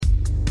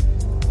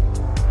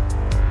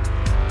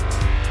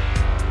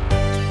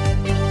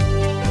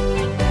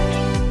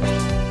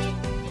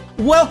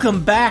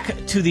Welcome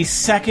back to the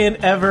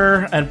second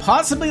ever and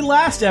possibly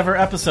last ever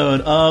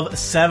episode of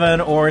 7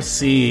 or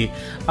C.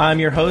 I'm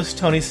your host,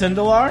 Tony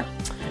Sindelar,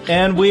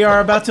 and we are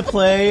about to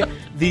play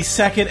the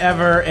second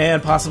ever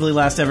and possibly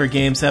last ever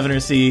game, 7 or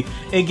C,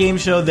 a game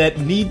show that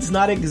needs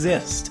not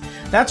exist.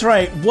 That's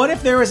right, what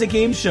if there was a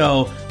game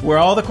show where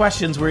all the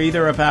questions were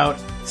either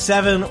about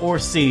 7 or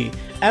C?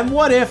 And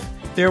what if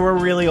there were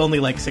really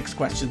only like 6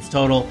 questions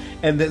total,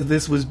 and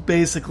this was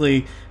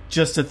basically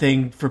just a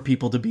thing for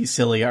people to be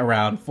silly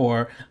around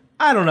for,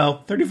 I don't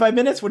know, 35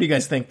 minutes? What do you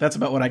guys think? That's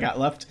about what I got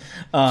left.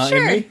 Sure.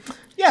 In me.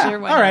 Yeah,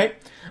 sure, all right.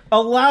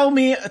 Allow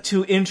me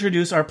to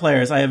introduce our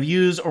players. I have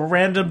used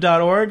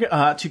random.org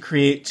to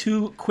create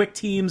 2 quick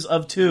teams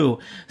of 2.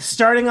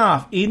 Starting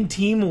off in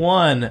Team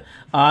 1,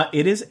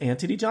 it is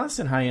Antony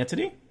Johnston. Hi,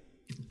 Antony.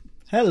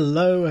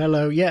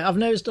 Hello. Yeah, I've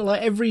noticed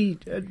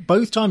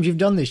both times you've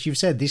done this, you've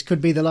said this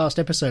could be the last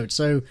episode.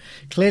 So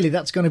clearly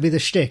that's going to be the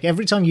shtick.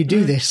 Every time you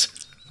do this,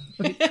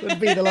 it could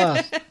be the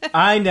last.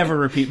 I never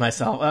repeat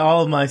myself.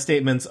 All of my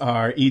statements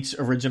are each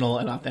original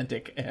and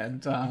authentic.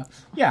 And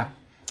yeah.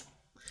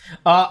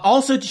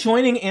 Also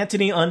joining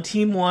Antony on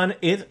Team 1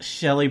 is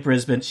Shelly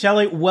Brisbin.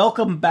 Shelly,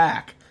 welcome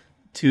back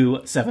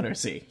to 7 or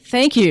C.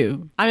 Thank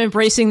you. I'm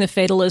embracing the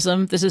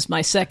fatalism. This is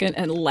my second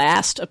and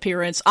last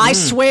appearance. I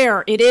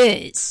swear it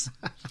is.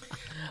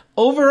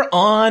 Over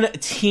on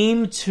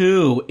Team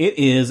 2, it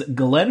is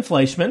Glenn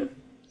Fleishman.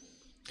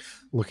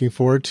 Looking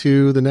forward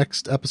to the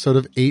next episode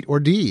of 8 or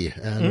D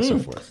and so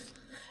forth.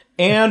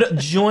 And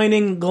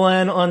joining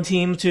Glenn on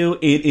Team 2,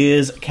 it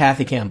is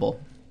Kathy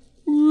Campbell.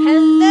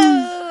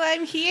 Hello,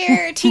 I'm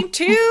here. Team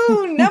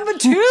 2, number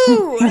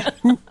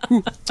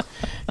 2.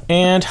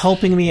 And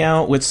helping me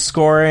out with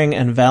scoring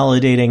and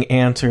validating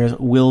answers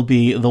will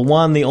be the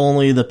one, the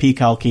only, the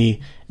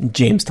Peacocky,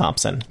 James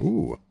Thomson.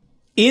 Ooh.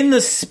 In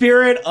the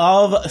spirit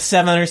of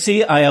 7 or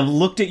C, I have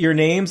looked at your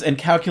names and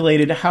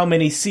calculated how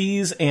many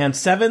C's and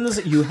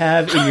 7s you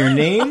have in your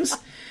names.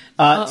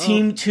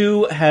 Team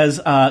 2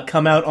 has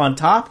come out on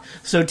top.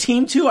 So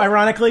Team 2,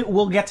 ironically,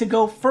 will get to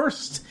go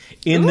first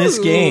in this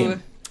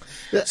game.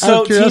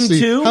 So Team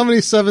 2, how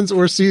many 7s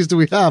or C's do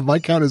we have? My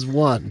count is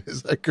 1.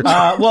 Is that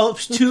correct? Well,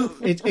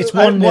 2. It's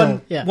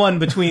 1-0. Yeah. One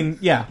between.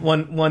 Yeah,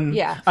 one.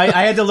 Yeah.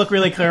 I had to look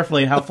really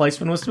carefully at how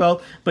Fleishman was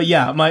spelled, but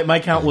yeah,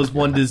 my count was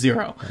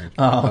 1-0.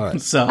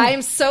 Right. So I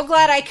am so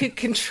glad I could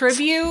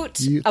contribute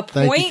a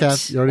thank you, point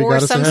Kath. You already or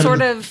got us some ahead.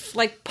 sort of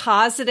like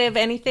positive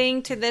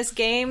anything to this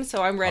game.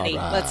 So I'm ready.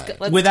 All right.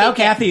 Let's without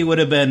take Kathy, it would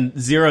have been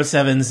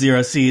 0-7,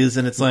 0 C's,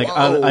 and it's like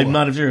I'm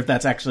not sure if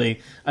that's actually.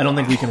 I don't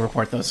think we can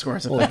report those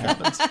scores if that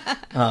happens.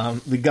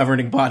 The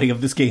governing body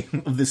of this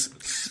game, of this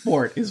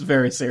sport, is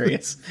very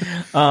serious.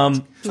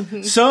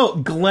 So,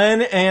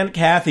 Glenn and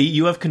Kathy,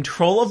 you have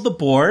control of the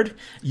board.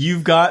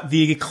 You've got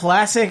the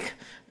classic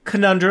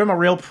conundrum, a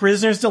real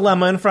prisoner's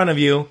dilemma in front of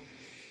you.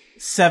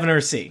 7 or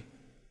C.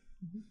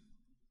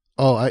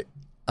 Oh, I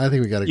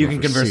think we got to go You can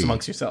for converse C.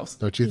 amongst yourselves.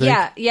 Don't you think?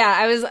 Yeah.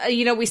 I was.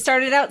 We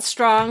started out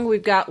strong.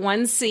 We've got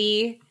 1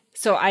 C.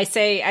 So I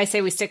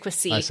say we stick with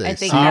C. I say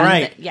think C. All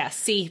right.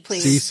 C,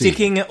 please. C.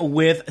 Sticking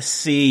with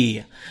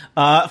C.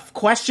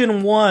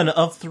 Question 1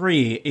 of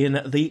 3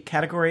 in the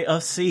category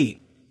of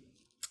C.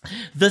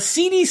 The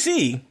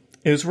CDC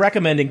is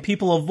recommending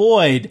people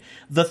avoid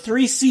the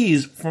 3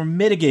 C's for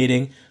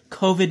mitigating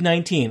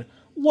COVID-19.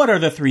 What are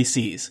the 3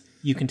 C's?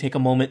 You can take a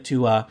moment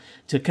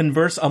to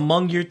converse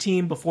among your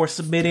team before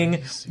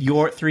submitting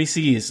your 3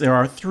 C's. There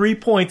are 3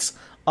 points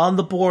on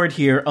the board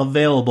here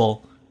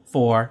available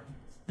for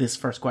this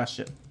first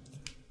question.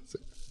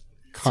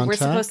 Contact? So we're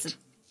supposed to,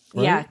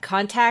 right?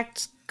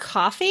 contact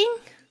coughing.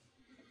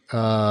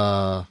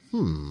 That's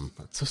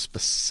so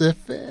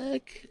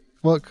specific.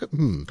 Well,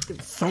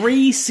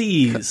 3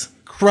 C's.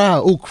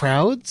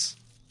 Crowds.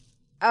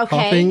 Okay,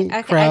 Coughing,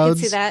 I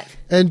crowds, can see that.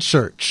 and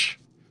church.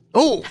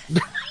 Oh,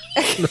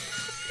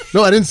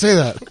 no, I didn't say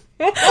that.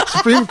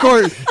 Supreme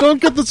Court.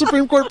 Don't get the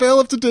Supreme Court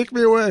bailiff to take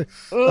me away.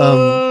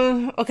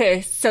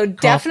 Okay, so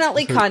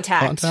definitely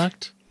contact.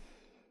 Contact.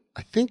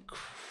 I think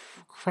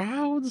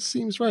crowds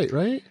seems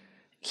right?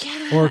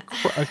 Yeah. Or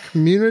a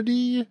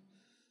community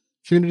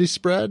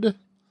spread.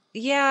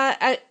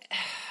 Yeah,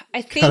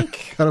 I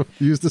think. Gotta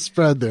use the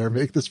spread there.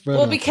 Make the spread.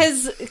 Well, out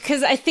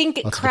because I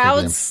think Let's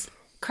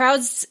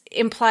crowds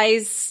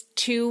implies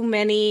too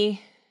many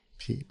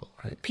people,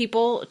 right?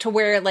 people to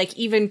where like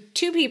even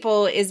 2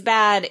 people is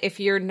bad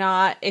if you're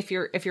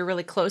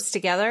really close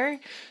together.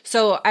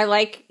 So I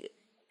like.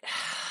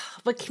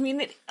 But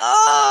community.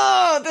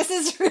 Oh, this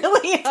is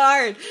really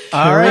hard.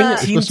 All right,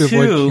 Team Supposed to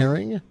avoid 2.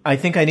 caring? I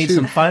think I need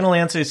some final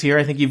answers here.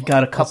 I think you've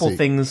got a couple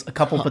things, a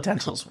couple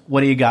potentials.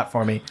 What do you got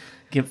for me?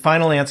 Give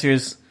final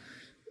answers.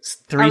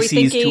 3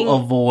 C's to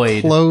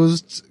avoid.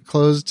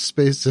 Closed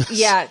spaces.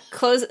 Yeah,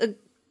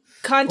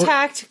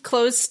 contact,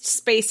 closed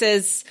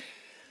spaces,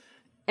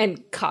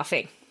 and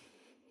coughing.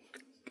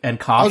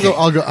 coughing.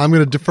 I'll go. I'm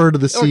going to defer to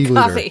the C leader.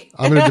 coffee.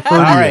 I'm going to defer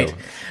to All you. right.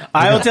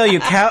 I will tell you,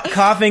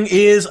 coughing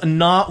is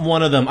not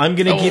one of them. I'm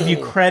going to give you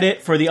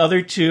credit for the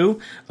other two.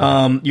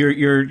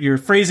 Your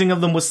phrasing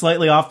of them was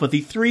slightly off, but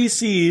the 3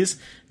 C's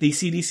the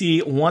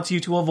CDC wants you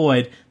to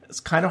avoid, it's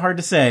kind of hard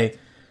to say.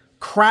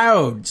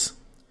 Crowds,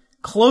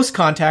 close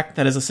contact,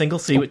 that is a single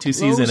C with 2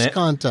 C's in Close it,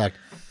 contact.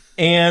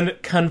 and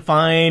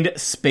confined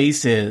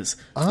spaces.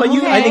 But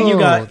I think you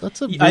got.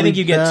 That's a I think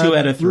you get really 2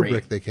 out of 3.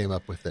 rubric they came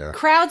up with there.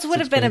 Crowds would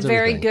have been a explains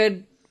very everything.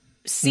 good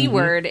C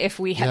word if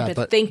we had Yeah, been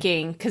but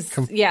thinking, because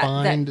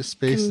confined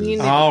spaces.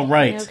 All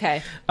right.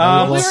 Okay. We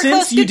were we were since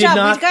close. you Good did job.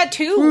 not, We've got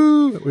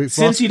 2. We've since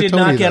lost you did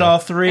Tony, not get though. all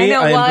 3, I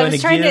know. I'm Well, I going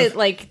was to trying give. to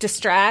like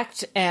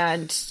distract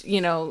and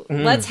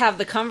let's have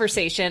the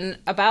conversation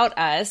about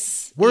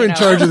us. We're in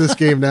charge of this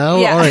game now.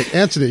 Yeah. All right,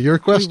 Antony, your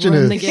question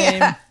Run is... the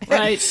game.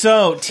 Right.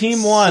 So,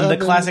 team 1, the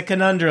 7. classic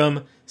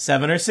conundrum: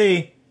 7 or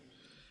C.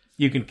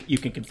 You can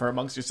confer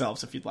amongst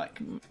yourselves if you'd like.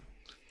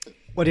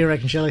 What do you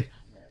reckon, Shelley?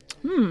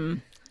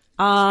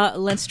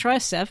 Let's try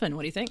 7.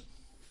 What do you think?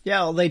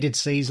 Yeah, well, they did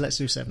C's. Let's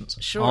do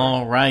 7s. Sure.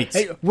 All right.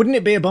 Hey, wouldn't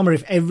it be a bummer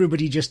if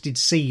everybody just did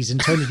C's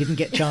and Tony didn't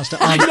get a chance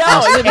to ask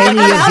No, any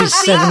of his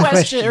C 7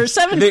 question or questions?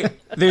 7.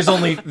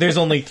 There's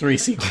only 3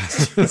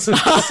 sequences.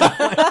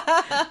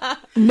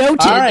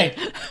 Noted. All right.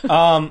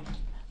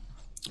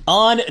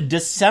 On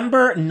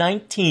December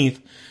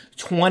 19th,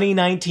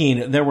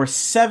 2019, there were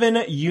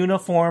 7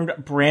 uniformed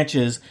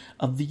branches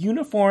of the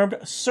Uniformed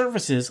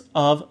Services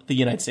of the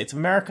United States of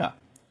America.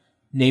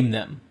 Name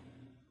them.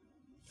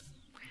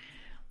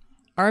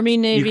 Army,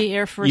 Navy,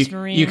 Air Force, you-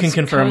 Marines. you can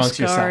confer Coast amongst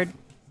yourself. Guard.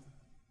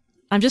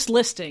 I'm just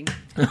listing.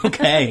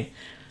 Okay.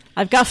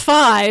 I've got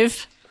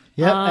 5.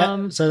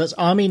 Yeah, so that's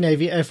Army,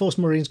 Navy, Air Force,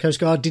 Marines, Coast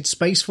Guard. Did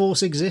Space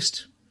Force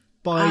exist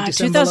by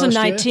December last year?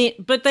 2019,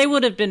 but they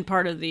would have been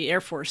part of the Air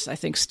Force, I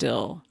think,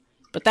 still.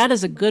 But that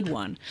is a good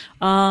one.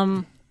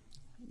 I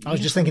was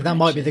just thinking that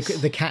might be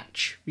the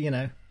catch, you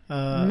know.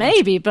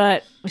 Maybe,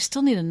 but we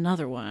still need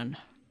another one.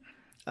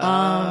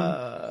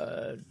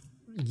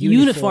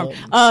 Uniform.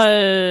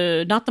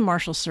 Not the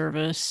Marshal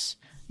Service,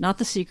 not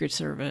the Secret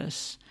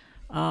Service.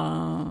 What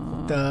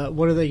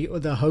are they?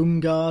 The Home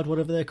Guard,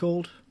 whatever they're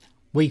called.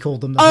 We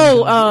called them the Home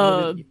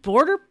Guard.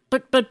 Border,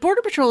 but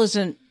Border Patrol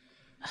isn't.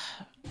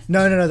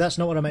 No, that's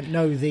not what I meant.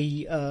 No,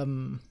 the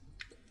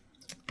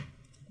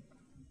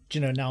do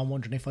you know, now I'm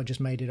wondering if I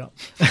just made it up.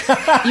 You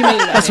made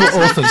it up. That's what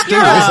authors do.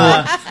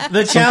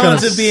 The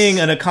challenge of being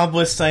an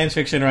accomplished science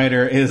fiction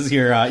writer is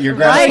your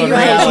grasp on You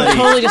reality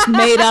totally just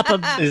made up a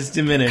is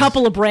diminished.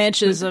 couple of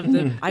branches of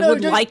the. I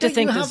would like to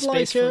think you that have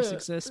Space like Force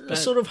exists, a but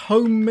sort of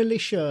home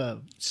militia,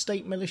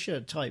 state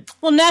militia type.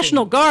 well,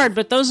 National Guard,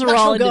 but those are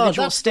all National Guard,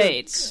 individual that's the-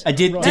 states. I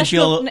did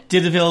National-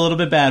 feel a little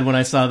bit bad when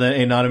I saw that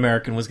a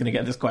non-American was going to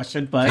get this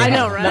question, but I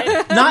know, right?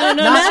 not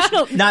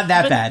National- not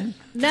that but- bad.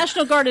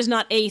 National Guard is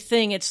not a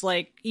thing. It's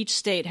like each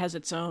state has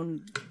its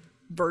own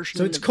version.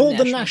 So it's of called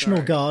the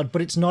National Guard,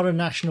 but it's not a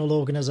national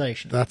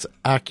organization. That's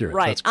accurate.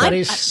 Right. That's That correct.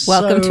 is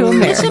Welcome to so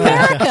America. It's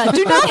America.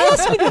 Do not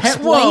ask me to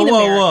explain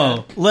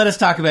Whoa! Let us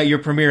talk about your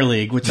Premier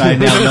League, which I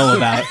now know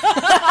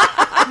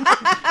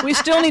about. We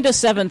still need a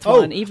 7th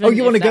one. Even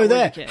you want to if that go were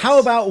there? the case. How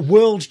about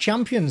world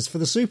champions for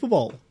the Super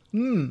Bowl?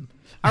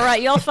 All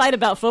right, y'all fight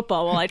about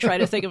football while I try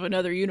to think of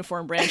another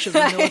uniform branch of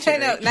the I military.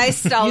 know. Nice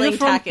stalling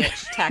Uniform- tactic.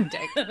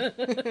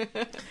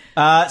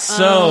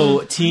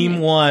 So team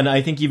 1,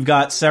 I think you've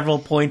got several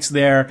points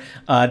there.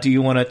 Do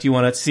you want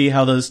to see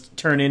how those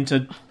turn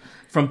into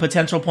from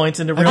potential points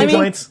into real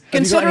points?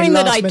 Considering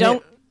that I last-minute-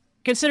 don't.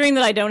 Considering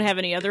that I don't have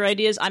any other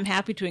ideas, I'm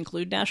happy to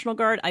include National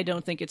Guard. I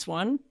don't think it's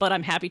one, but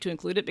I'm happy to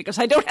include it because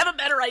I don't have a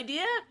better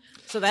idea.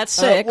 So that's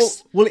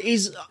 6. well, it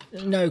is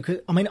no. 'Cause,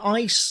 I mean,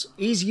 ICE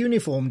is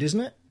uniformed,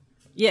 isn't it?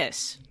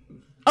 Yes.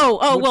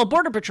 Well,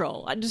 Border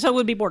Patrol. So it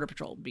would be Border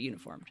Patrol, would be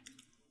uniformed.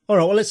 All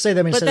right. Well, let's say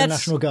them instead of that's-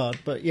 National Guard.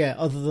 But yeah,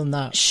 other than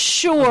that,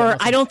 Sure.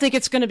 I don't think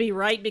it's going to be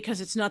right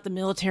because it's not the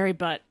military,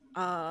 but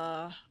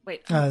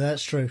wait. no,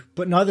 that's true.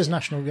 But neither's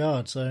National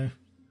Guard. So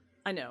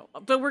I know.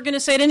 But we're going to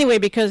say it anyway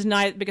because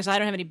I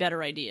don't have any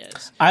better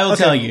ideas. I will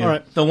tell you, all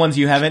right. the ones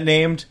you haven't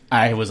named,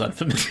 I was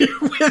unfamiliar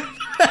with.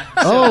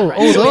 So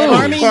we have those.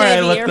 Army, Before I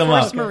Navy, look Air them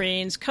Force, up.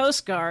 Marines,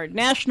 Coast Guard,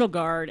 National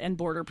Guard, and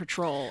Border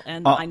Patrol.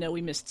 And I know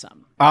we missed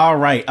some. All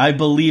right, I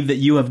believe that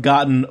you have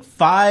gotten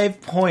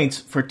 5 points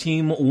for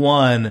Team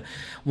 1.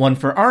 1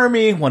 for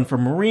Army, 1 for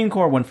Marine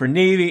Corps, 1 for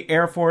Navy,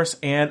 Air Force,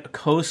 and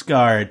Coast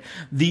Guard.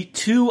 The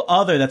 2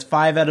 other, that's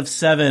 5 out of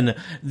 7.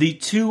 The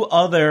 2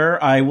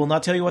 other, I will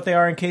not tell you what they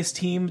are in case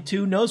Team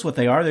 2 knows what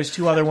they are. There's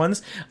 2 other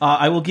ones.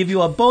 I will give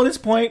you a bonus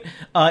point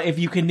if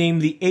you can name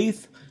the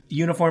 8th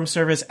uniform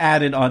service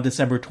added on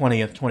December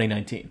 20th,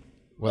 2019.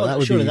 Well, that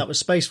would surely be that was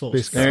Space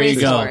Force. There you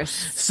Space go. Force.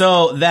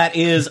 So that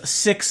is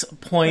 6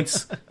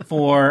 points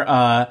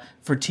for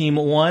Team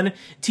 1.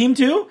 Team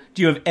 2,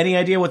 do you have any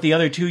idea what the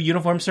other 2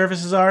 uniform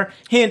services are?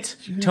 Hint,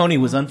 Tony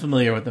was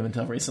unfamiliar with them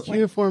until recently.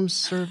 uniform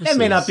services. It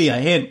may not be a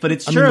hint, but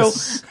it's I mean, true.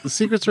 the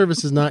Secret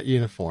Service is not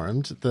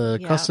uniformed. The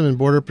Custom and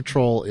Border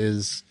Patrol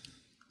is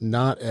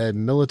not a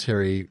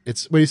military.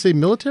 It's when you say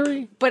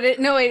military, But it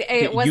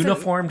wasn't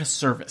Uniformed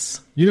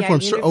service.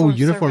 uniform. uniform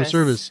Uniform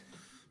service.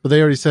 But they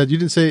already said you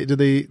didn't say. Did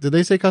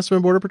they say Customs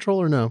and Border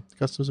Patrol or no?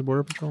 Customs and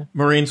Border Patrol.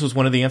 Marines was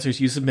one of the answers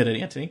you submitted,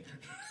 Antony.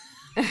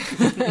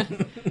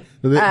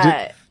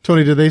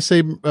 Tony, did they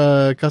say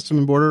Customs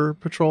and Border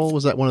Patrol?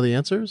 Was that one of the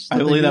answers? I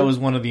believe that was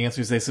one of the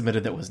answers they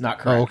submitted that was not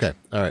correct. Oh, okay.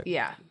 All right.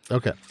 Yeah.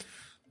 Okay.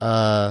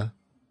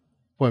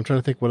 Boy, I'm trying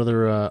to think what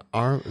other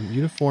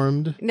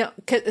uniformed. No,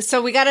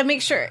 so we got to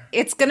make sure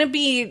it's going to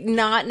be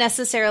not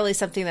necessarily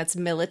something that's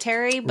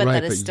military, but Right,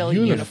 that is but still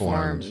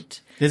uniformed. uniformed.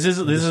 This is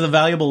a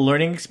valuable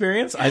learning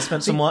experience. I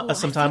spent some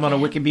time on a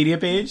Wikipedia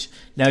page.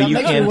 Now you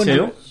makes me can wonder-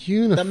 too.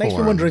 Uniform. That makes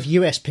me wonder if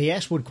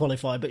USPS would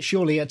qualify, but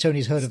surely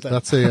Tony's heard of that.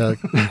 That's a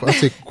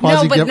quasi.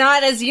 No, but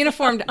not as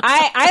uniformed.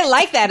 I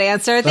like that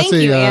answer. Thank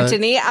you,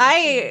 Antony.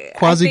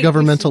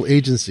 Quasi-governmental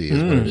agency.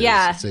 Is what it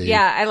is.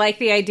 Yeah. I like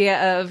the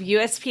idea of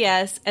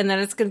USPS, and then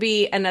it's going to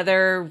be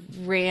another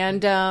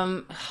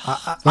random.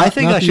 I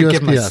think not I the should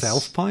give USPS.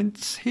 myself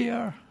points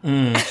here.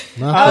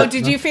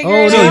 Did you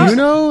figure it so out? you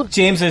know,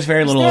 James, there's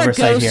very little Is there a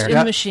oversight ghost here. in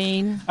the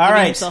machine? All giving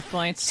right, himself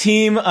points?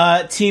 team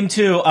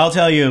 2. I'll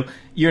tell you,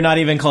 you're not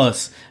even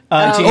close.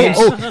 James,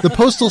 the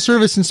Postal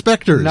Service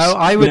inspectors. No,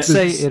 I would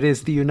say It's- it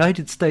is the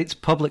United States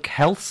Public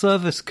Health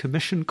Service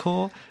Commission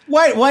Corps.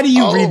 why do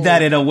you read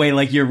that in a way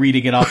like you're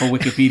reading it off a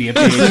Wikipedia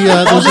page? there's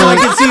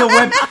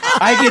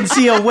I can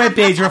see a web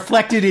page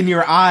reflected in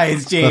your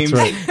eyes, James.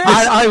 That's right.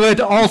 I would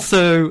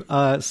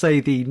also say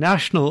the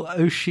National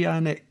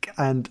Oceanic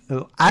and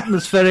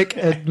Atmospheric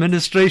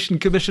Administration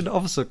Commission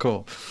Officer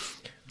Corps.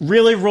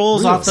 Really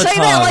rolls off the Say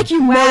tongue. that like you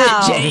know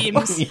Wow. it,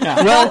 James.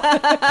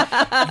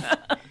 Yeah.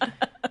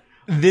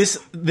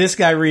 This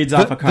guy reads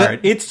off a card.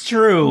 It's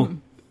true.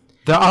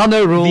 There are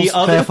no rules, The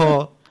other-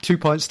 therefore 2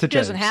 points to He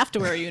doesn't James. have to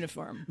wear a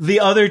uniform. The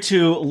other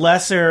two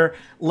lesser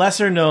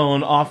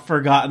known, oft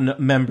forgotten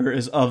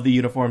members of the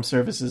uniformed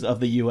services of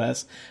the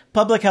U.S.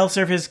 Public Health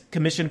Service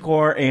Commission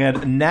Corps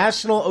and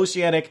National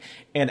Oceanic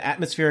and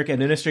Atmospheric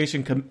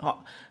Administration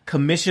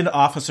Commission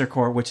Officer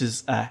Corps, which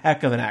is a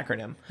heck of an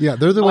acronym. Yeah,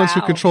 they're the ones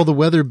who Wow. control the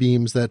weather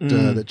beams that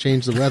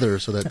change the weather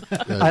so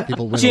that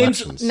people win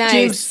James, elections. Nice.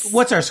 James,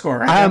 what's our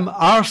score?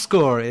 Our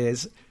score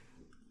is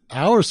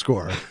Our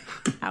score.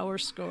 Our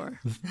score.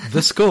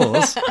 the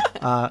scores.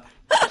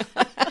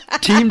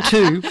 Team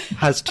 2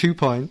 has 2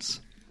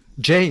 points.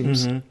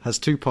 James has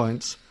 2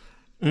 points.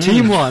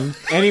 Team 1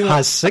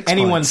 has 6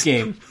 anyone's points.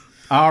 game.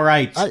 All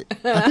right. I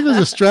think there's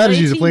a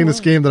strategy to playing this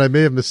game that I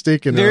may have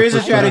mistaken. There is a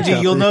first round, strategy.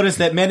 Kathy. You'll notice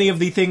that many of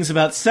the things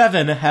about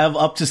 7 have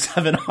up to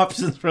 7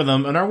 options for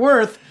them and are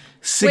worth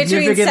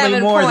significantly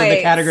 7 more than the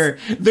points. category.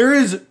 There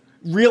is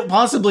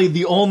possibly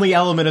the only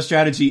element of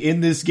strategy in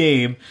this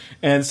game,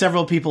 and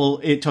several people,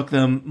 it took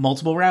them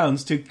multiple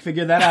rounds to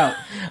figure that out.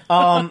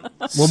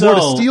 Well, more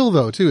to steal,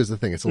 though, too, is the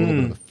thing. It's a little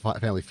bit of a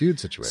Family Feud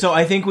situation. So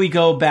I think we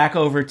go back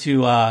over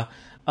to,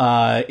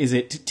 is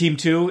it Team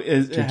 2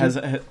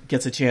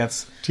 gets a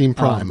chance. Team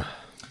Prime.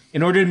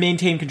 In order to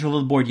maintain control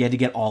of the board, you had to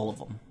get all of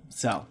them.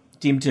 So,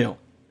 Team 2.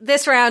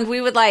 This round,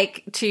 we would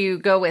like to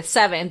go with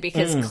 7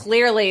 because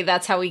clearly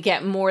that's how we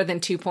get more than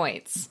 2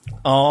 points.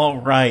 All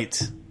right.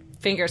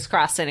 Fingers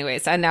crossed,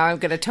 anyways. And now I'm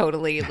going to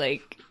totally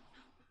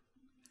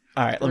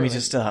All right, let me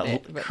just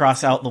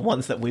cross out the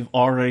ones that we've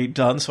already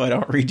done so I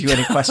don't read you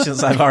any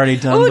questions I've already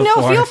done Oh,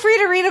 before. no, feel free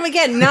to read them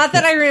again. Not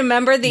that I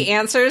remember the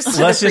answers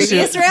to Let's the just do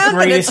previous round,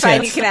 but greatest it's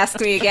fine. hits. You can ask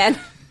me again.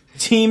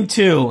 Team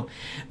 2.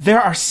 There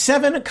are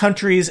 7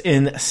 countries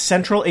in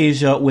Central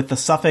Asia with the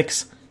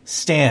suffix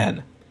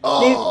 "stan."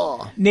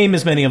 Name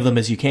as many of them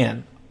as you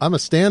can. I'm a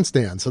Stan,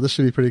 so this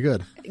should be pretty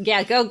good.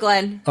 Yeah, go,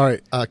 Glenn. All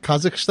right.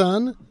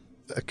 Kazakhstan,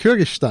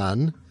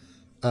 Kyrgyzstan,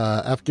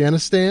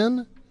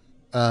 Afghanistan.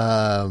 Wait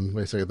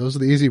a second. Those are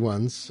the easy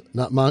ones.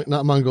 Not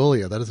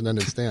Mongolia. That doesn't end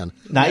in Stan.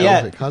 Not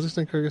yet. Okay,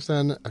 Kazakhstan,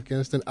 Kyrgyzstan,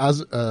 Afghanistan,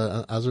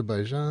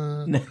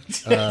 Azerbaijan.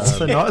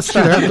 So not Shit,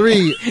 I had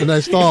 3 and I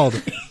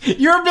stalled.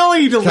 Your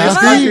ability to list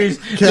Kathy? countries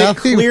that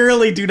Kathy?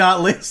 clearly do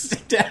not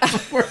list down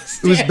for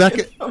 "stan"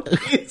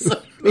 is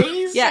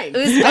amazing. Yeah, I'm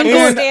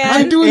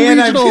Uzbekistan. doing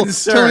And I'm regional.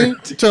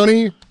 concerned.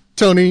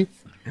 Tony,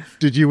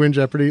 did you win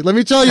Jeopardy? Let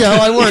me tell you how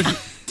I work.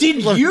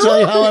 Did Let me you? tell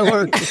you how I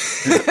work. You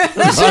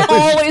should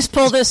always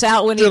pull this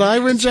out when Did I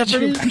win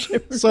Jeopardy?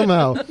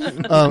 Somehow.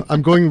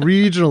 I'm going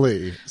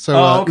regionally. So,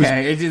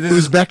 Okay. This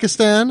is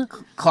Uzbekistan.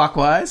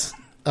 clockwise.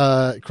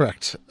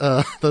 Correct.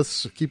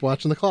 Let's keep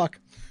watching the clock.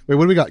 Wait,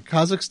 what do we got?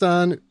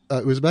 Kazakhstan,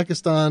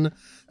 Uzbekistan,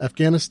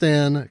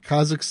 Afghanistan,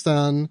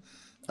 Kazakhstan.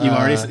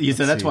 You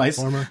said that twice.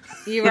 Former.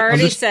 You've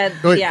already said,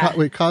 Wait, yeah,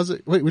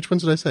 wait, which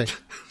ones did I say?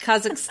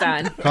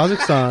 Kazakhstan.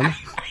 Kazakhstan.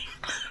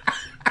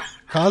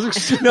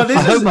 No,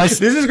 this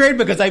is great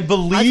because I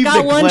believe I've that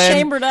got one Glenn.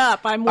 chambered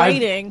up. I'm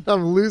waiting.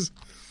 I'm losing.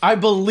 I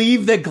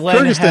believe that Glenn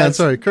Kyrgyzstan, has.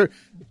 sorry.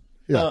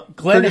 Yeah.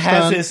 Glenn Kyrgyzstan.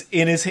 has this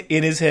in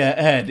his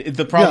head.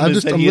 The problem I'm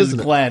is that I'm he is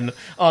listening. Glenn.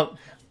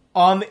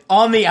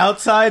 On the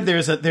outside,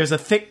 there's a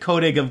thick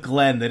coating of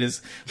Glenn that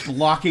is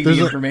blocking the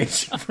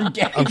information from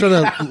getting. I'm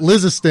trying to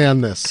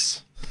Lizistan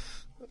this.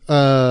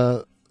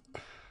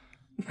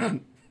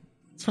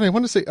 It's funny. I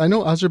want to say I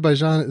know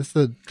Azerbaijan is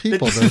the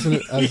people, though, isn't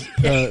it?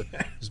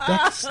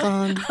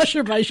 Uzbekistan,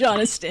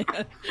 Azerbaijanistan.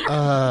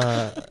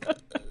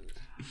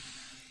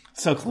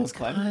 So close,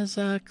 Clem.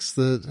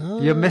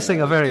 Kazakhs. You're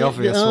missing a very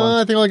obvious one. I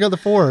think I only got the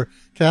 4.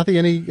 Kathy,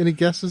 any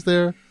guesses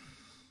there?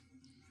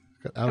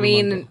 I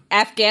mean,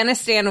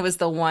 Afghanistan was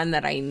the one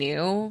that I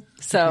knew,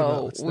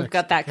 so we've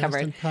got that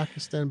covered.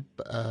 Pakistan,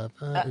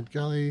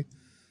 Bengali.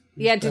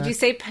 Yeah, did we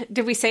say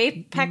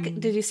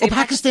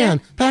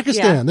Pakistan?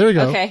 Pakistan. Yeah. There we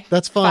go. Okay.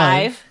 That's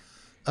 5.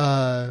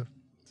 5.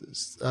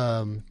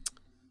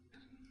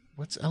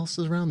 What else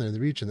is around there in the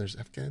region? There's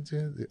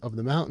Afghanistan of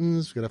the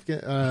mountains. We got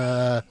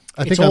I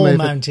think It's I all may have-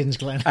 mountains,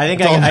 Glenn. I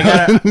think It's all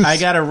I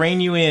gotta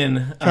rein you in.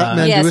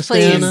 Kathmandu, Yes,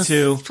 please.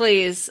 Two.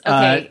 Please.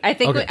 Okay. I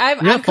think okay.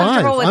 I'm Yeah,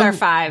 comfortable 5. with our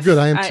 5. Good,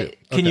 I am too.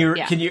 Can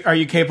you? Are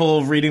you capable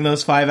of reading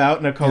those 5 out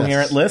in a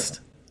coherent Yes. list?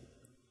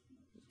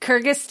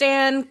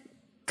 Kyrgyzstan,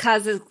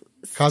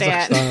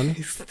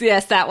 Kazakhstan.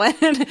 yes, that one.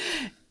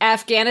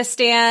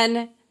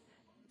 Afghanistan,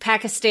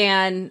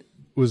 Pakistan,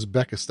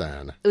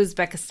 Uzbekistan.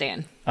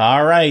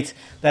 All right,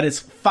 that is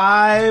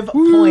 5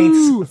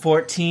 points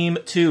for Team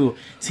 2.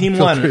 Team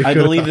 1, I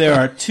believe there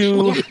are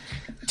two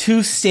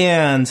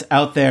stands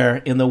out there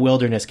in the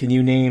wilderness. Can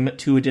you name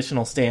 2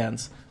 additional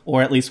stands,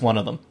 or at least one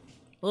of them?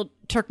 Well,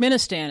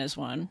 Turkmenistan is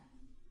one.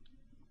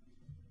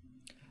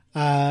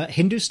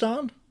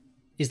 Hindustan?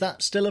 Is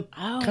that still a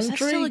country? Does that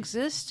still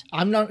exist?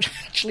 I'm not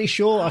actually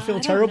sure. I feel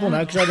terrible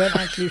now because I don't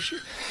actually,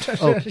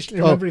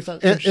 remember if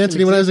that's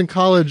Anthony, when I was in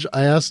college,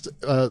 I asked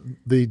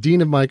the dean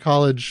of my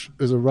college,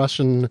 is a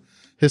Russian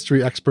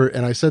history expert,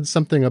 and I said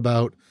something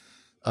about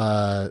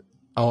I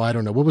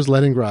don't know, what was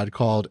Leningrad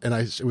called, and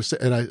I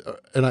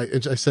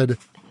said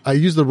I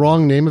used the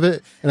wrong name of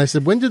it, and I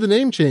said, when did the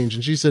name change?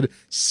 And she said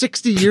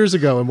 60 years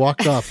ago, and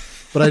walked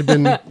off. But I'd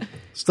been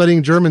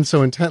studying German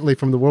so intently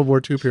from the World War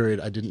II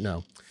period, I didn't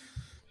know.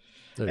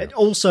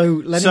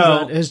 Also,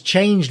 Leningrad has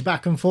changed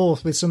back and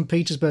forth with St.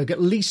 Petersburg at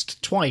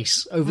least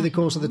twice over the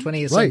course of the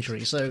 20th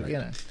century. So,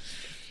 you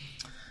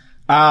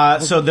know.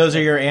 So those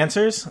are your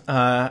answers?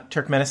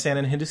 Turkmenistan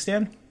and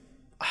Hindustan?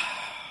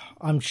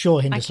 I'm sure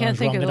Hindustan's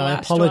think wrong, of and the I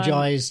last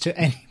apologize to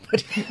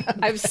anybody.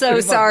 I'm so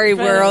sorry,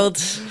 world.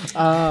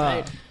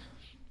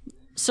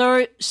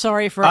 Sorry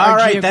for All our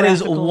right, that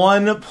is geographical-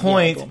 1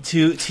 point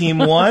to Team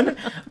 1.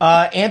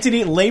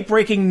 Antony, late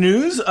breaking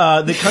news.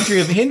 The country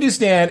of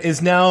Hindustan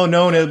is now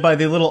known as by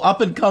the little up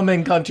and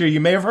coming country. You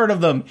may have heard of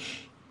them,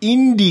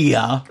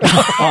 India.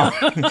 I'm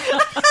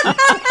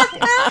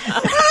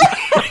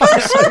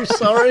so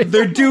sorry.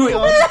 They're doing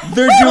I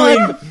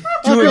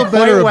feel quite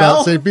better well.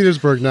 about St.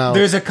 Petersburg now.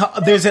 There's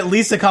at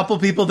least a couple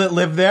people that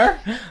live there.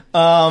 You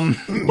I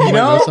know,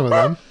 know some of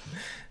them.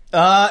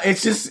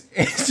 it's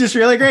just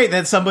really great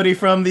that somebody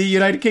from the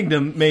United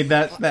Kingdom made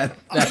that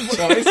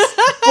choice.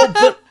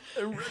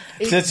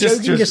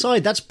 Joking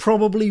aside, that's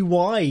probably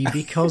why,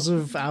 because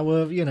of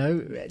our,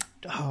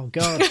 oh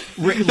God.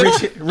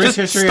 Rich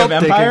history stop of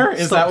empire?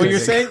 digging. Is Stop that what you're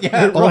saying?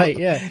 Yeah. Right,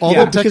 yeah. All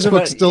Yeah, the because of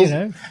textbooks our,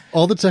 still,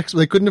 all the texts,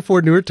 they couldn't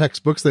afford newer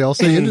textbooks. They all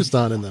say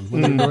Hindustan in them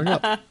when they're growing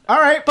up. All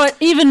right. But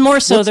even more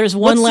so, there's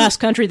one what's last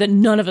country that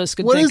none of us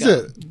could What think is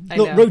of. it?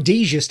 Look,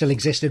 Rhodesia still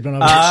existed when I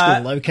was at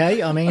school,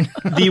 okay? I mean...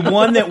 The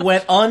one that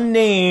went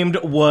unnamed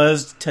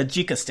was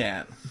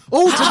Tajikistan.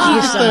 Oh,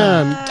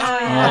 Tajikistan.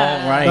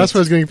 All right. That's what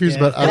I was getting confused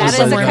about. I That was is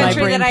a like, somewhere in my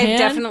country brain that I've pan.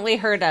 definitely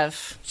heard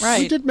of. We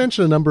Right. did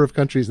mention a number of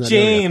countries in that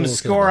area. I feel James, okay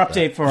score about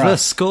that. update for The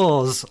us.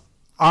 scores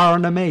are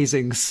an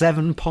amazing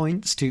 7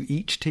 points to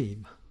each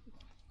team.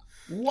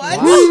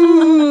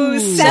 Ooh,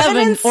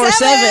 7 or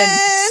 7.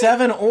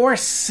 7 or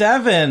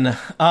 7.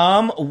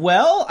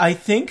 Well, I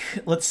think,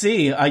 let's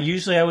see.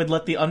 Usually I would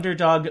let the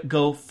underdog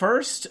go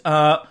first.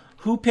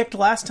 Who picked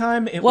last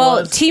time? It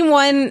was Team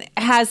 1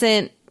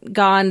 hasn't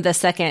gone the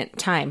second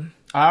time.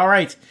 All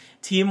right.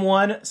 Team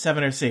 1,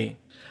 7 or C.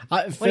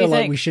 I do feel you like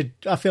think?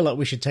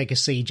 we should take a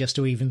C just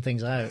to even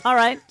things out. All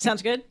right,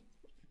 sounds good.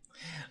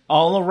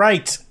 All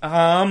right.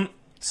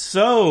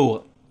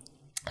 So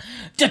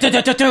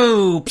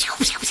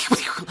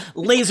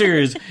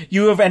lasers,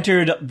 you have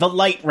entered the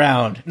light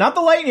round. Not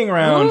the lightning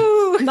round.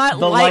 Not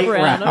The light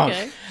light round. round.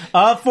 Okay.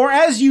 For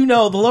as you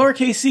know, the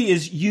lowercase c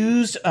is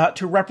used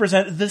to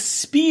represent the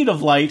speed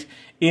of light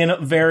in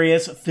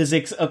various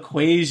physics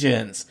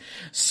equations.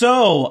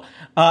 So,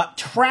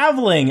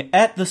 traveling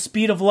at the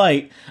speed of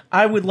light,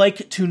 I would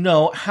like to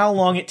know how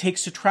long it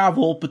takes to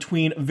travel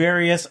between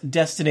various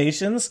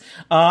destinations.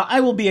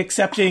 I will be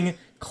accepting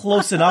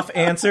close enough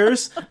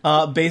answers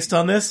based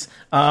on this.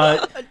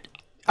 I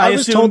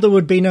was assume told there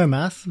would be no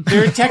math.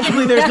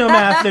 technically there's no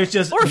math, there's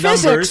just Or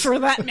numbers. physics, for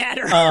that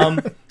matter.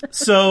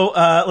 So,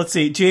 let's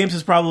see. James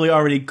has probably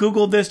already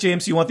Googled this.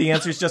 James, you want the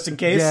answers just in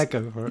case? Yeah,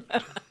 go for it.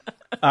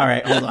 All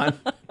right, hold on.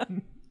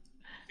 Make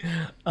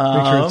sure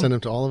and send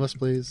them to all of us,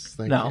 please.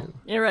 Thank No.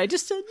 you. You're right.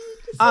 Just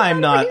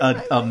I'm not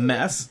a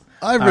mess.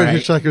 I've All read right.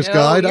 Hitchhiker's No,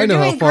 Guide. I you're know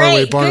how doing far away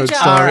great. Barnard Good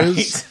job. Star All is.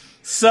 right.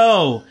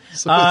 So,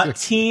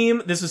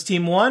 this was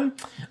team 1.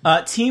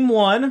 Team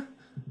 1.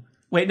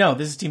 Wait, no,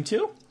 this is team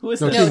 2? Who is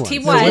No, this?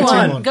 Team No, one. Team No,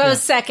 one, Team one. goes Yeah.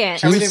 second.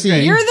 Team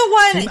C. You're the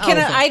one. Can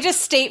Alpha. I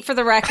just state for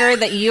the record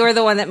that you are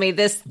the one that made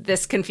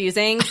this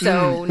confusing,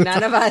 so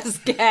none of us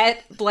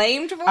get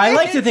blamed for it? I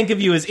like to think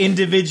of you as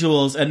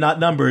individuals and not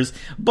numbers,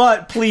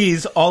 but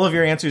please, all of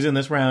your answers in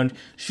this round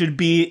should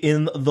be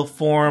in the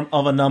form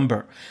of a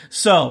number.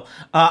 So,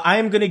 I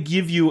am going to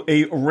give you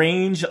a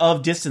range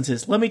of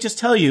distances. Let me just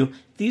tell you,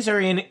 these are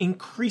in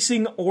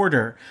increasing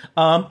order.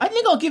 I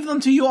think I'll give them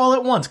to you all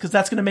at once because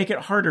that's going to make it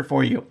harder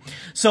for you.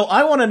 So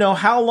I want to know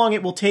how long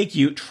it will take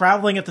you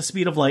traveling at the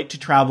speed of light to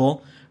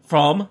travel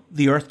from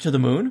the Earth to the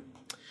Moon,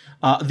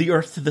 the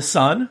Earth to the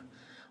Sun,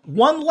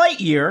 1 light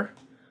year,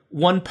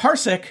 1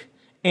 parsec,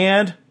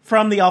 and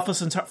from Alpha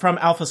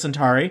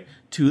Centauri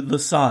to the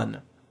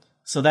Sun.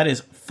 So that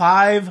is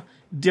 5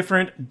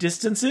 different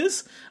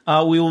distances.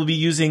 We will be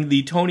using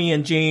the Tony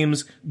and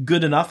James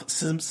good enough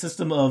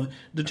system of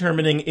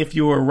determining if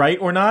you are right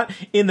or not,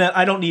 in that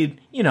I don't need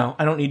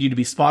you to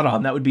be spot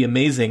on. That would be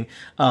amazing.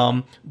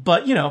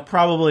 But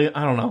probably,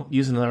 I don't know,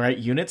 using the right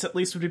units at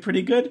least would be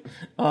pretty good.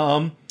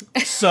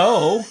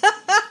 So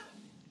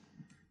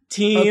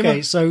team,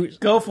 Okay, so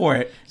go for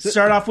it.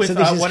 Start off with, so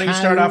this is why don't you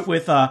start how- off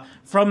with,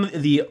 from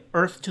the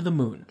Earth to the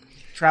Moon.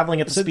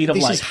 Traveling at the speed of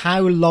this light. is how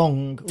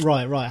long?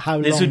 Right. How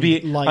long? This would be.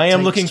 light I am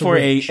takes looking to for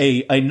reach.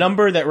 a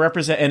number that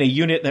and a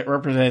unit that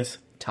represents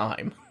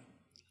time.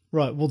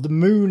 Right. Well, the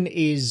moon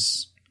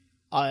is.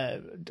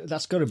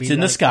 That's got to be. It's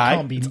in the sky.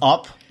 Can't be, It's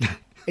up.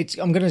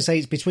 I'm going to say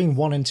it's between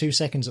 1 and 2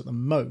 seconds at the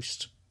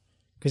most,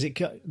 because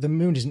the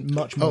moon isn't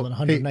much more than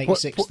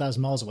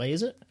 186,000 miles away,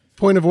 is it?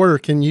 Point of order.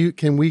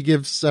 Can we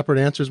give separate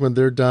answers when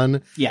they're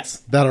done? Yes.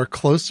 That are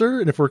closer,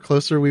 and if we're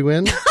closer, we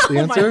win. The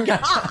answer.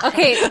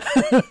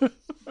 Okay.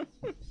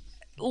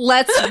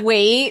 Let's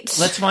wait.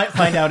 Let's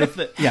find out if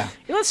yeah.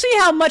 Let's see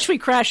how much we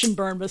crash and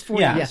burn before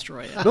Yeah. we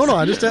destroy it. No.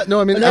 I just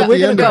no. I mean, No, at we're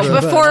the gonna end go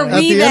of the before at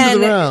we the end of the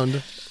then-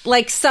 round.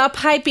 Stop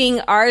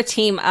hyping our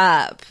team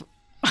up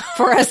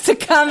for us to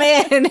come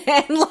in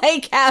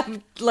and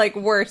have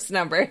worse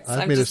numbers. I've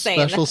I'm made a just saying.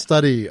 special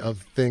study of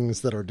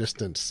things that are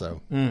distant. So,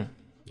 all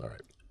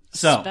right.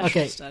 So Special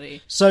Okay,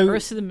 study. so-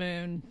 Earth to the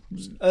moon.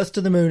 Earth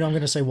to the moon. I'm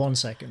going to say 1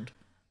 second.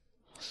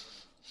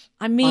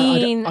 I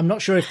mean, I'm not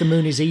sure if the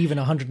moon is even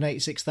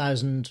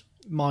 186,000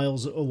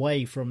 miles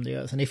away from the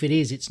Earth, and if it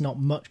is, it's not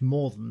much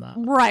more than that.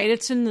 right?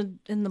 It's in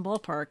the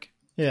ballpark.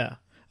 Yeah.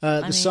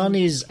 The sun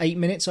is 8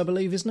 minutes, I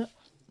believe, isn't it?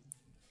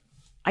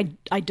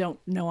 I don't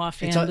know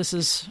offhand. I'm It's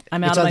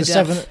out of my either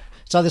depth.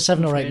 It's either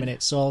 7 or 8 afraid.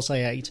 minutes, so I'll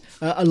say 8.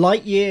 A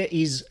light year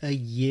is a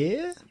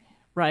year.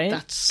 Right.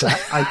 That's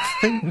I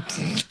think.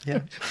 Yeah.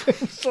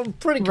 I'm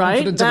pretty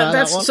right. confident about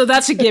that one. So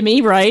that's a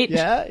gimme, right?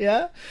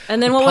 Yeah.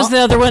 And then what was the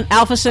other one?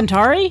 Alpha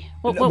Centauri?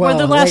 What were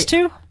the last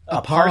two?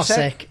 A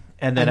parsec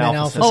and then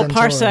Alpha Oh,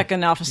 Centauri. Parsec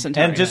and Alpha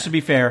Centauri. And just to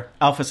be fair,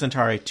 Alpha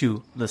Centauri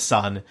to the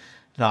Sun,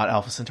 not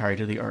Alpha Centauri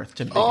to the Earth.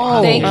 Thank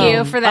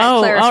you for that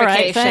all clarification.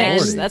 right,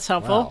 thanks. 40. That's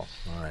helpful. Wow.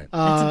 All right.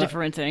 That's a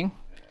different thing.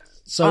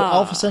 So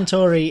Alpha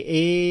Centauri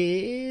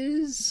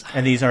is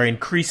And these are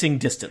increasing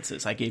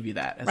distances. I gave you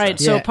that. as Right.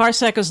 a- So Yeah.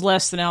 Parsec is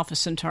less than Alpha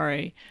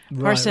Centauri.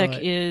 Parsec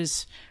right.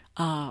 is,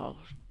 oh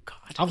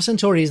God, Alpha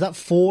Centauri. Is that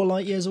 4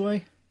 light years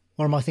away,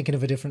 or am I thinking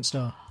of a different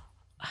star?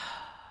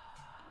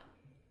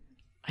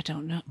 I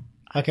don't know.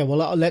 Okay,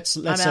 well let's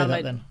say out of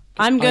that then.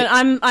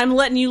 I'm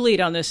letting you lead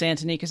on this,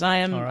 Antony, because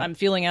I'm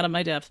feeling out of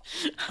my depth.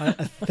 I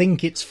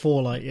think it's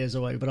 4 light years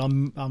away, but I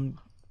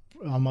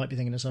might be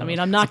thinking of something. I mean,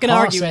 else. I'm not The going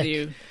to argue with parsec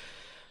you.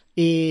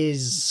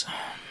 Is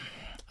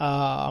there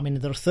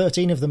are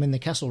 13 of them in the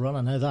Castle Run.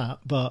 I know that,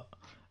 but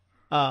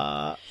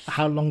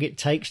how long it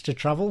takes to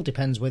travel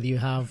depends whether you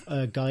have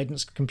a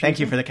guidance computer. Thank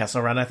you for the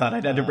Kessel Run. I thought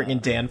I'd had to bring in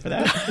Dan for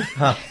that.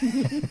 All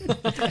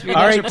right.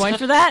 right. Point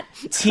for that.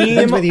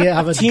 Team whether you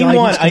have a Team guidance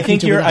One. I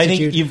think computer with I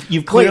think attitude.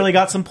 you've clearly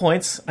got some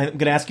points. I'm going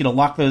to ask you to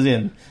lock those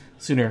in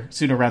sooner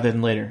rather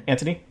than later.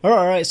 Anthony. All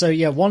right. So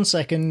yeah, 1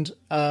 second,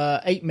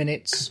 8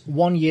 minutes,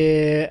 1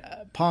 year,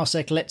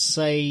 parsec. Let's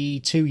say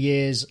 2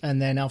 years,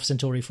 and then Alpha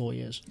Centauri 4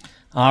 years.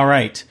 All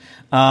right.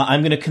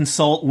 I'm going to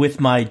consult with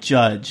my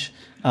judge,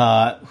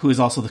 who is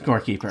also the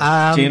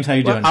scorekeeper. James, how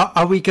you doing?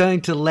 Are we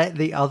going to let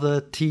the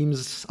other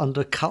teams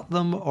undercut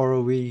them, or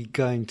are we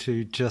going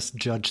to just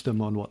judge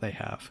them on what they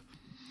have?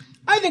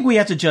 I think we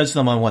have to judge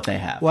them on what they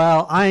have.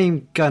 Well,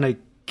 I'm going to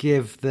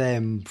give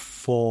them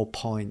 4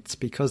 points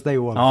because they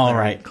were All very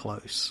right.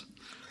 close.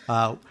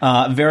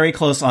 Very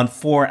close on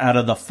 4 out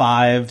of the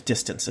 5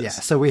 distances. Yeah,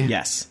 so we-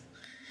 Yes.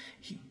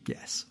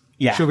 Yes.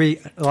 Yeah. Shall we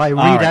read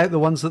right. out the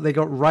ones that they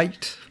got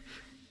right?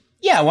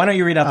 Yeah, why don't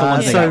you read out the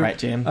ones they So, got right,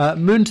 James?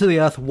 Moon to the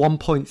Earth,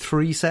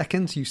 1.3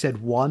 seconds. You said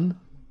 1.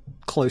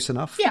 Close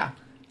enough. yeah.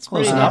 It's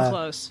pretty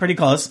close. Pretty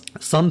close.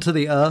 Sun to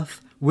the Earth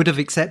would have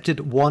accepted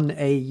 1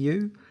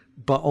 AU,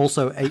 but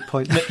also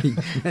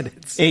 8.3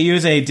 minutes. AU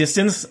is a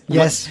distance.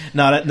 Yes.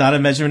 Not a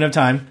measurement of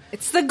time.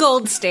 It's the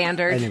gold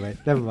standard. Anyway,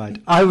 never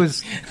mind. I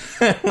was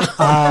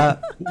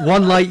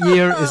 1 light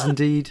year is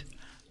indeed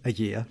a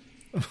year,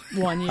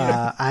 1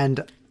 year.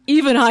 and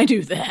Even I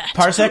do that.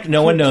 Parsec,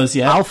 no one knows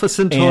yet. Alpha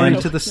Centauri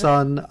And- to the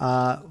Sun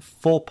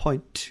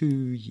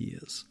 4.2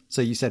 years.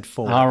 So you said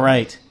 4. All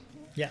right.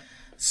 Yeah.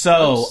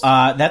 So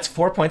that's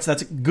 4 points.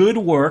 That's good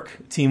work,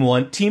 Team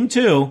 1. Team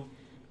 2,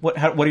 what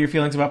are your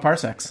feelings about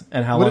parsecs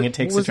and how long it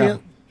takes to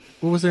travel?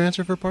 What was their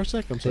answer for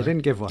parsec? I'm They sorry.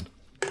 didn't give one.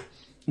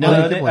 No,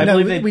 I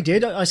believe they... we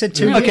did. I said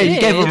 2 Okay, years.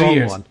 you gave a 2 wrong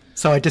years. one,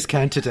 so I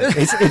discounted it.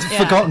 It's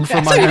forgotten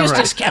from my So you memory.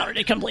 just discounted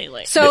it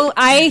completely. So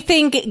I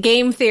think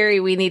game theory,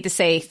 we need to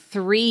say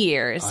 3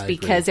 years I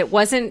because it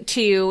wasn't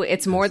 2.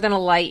 It's more than a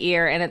light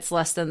year, and it's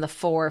less than the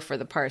 4 for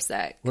the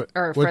parsec.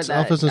 What's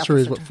Alpha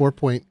Centauri is what, 4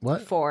 point,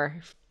 what? 4.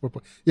 4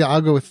 point. Yeah,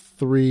 I'll go with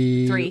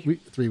 3. 3.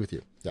 3 with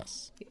you.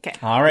 Yes. Okay.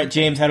 All right,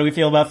 James, how do we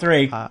feel about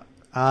 3?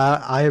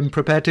 I am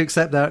prepared to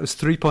accept that it was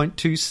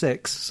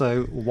 3.26,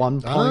 so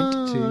 1 point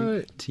to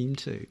right. Team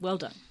 2. Well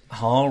done.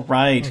 All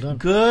right.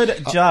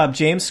 Good job.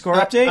 James, score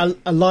update?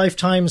 A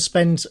lifetime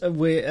spent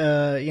with,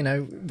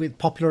 with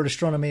popular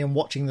astronomy and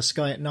watching the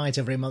sky at night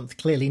every month.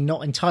 Clearly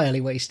not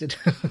entirely wasted.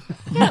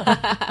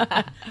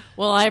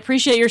 Well, I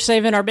appreciate your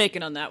saving our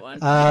bacon on that one.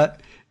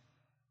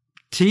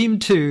 Team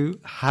 2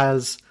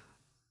 has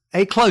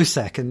a close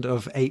second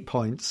of 8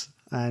 points,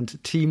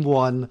 and Team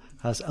 1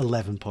 has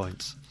 11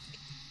 points.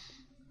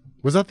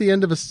 Was that the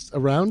end of a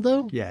round,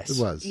 though? Yes.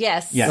 It was.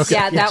 Yes. Yes.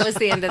 Yeah, that was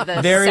the end of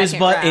the There is second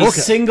but round. a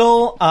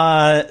single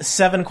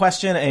 7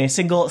 question, a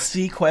single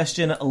C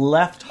question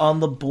left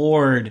on the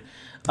board.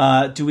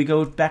 Do we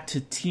go back to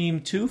Team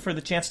 2 for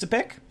the chance to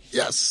pick?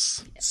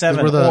 Yes.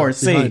 7 We're the or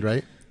C? behind,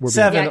 right? We're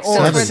 7 Yeah, or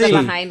so we're the C?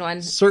 behind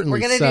one. Certainly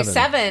We're going to do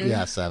 7.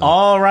 Yeah, 7.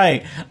 All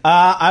right.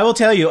 I will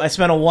tell you, I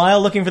spent a while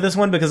looking for this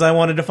one because I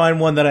wanted to find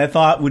one that I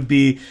thought would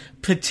be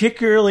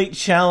particularly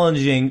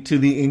challenging to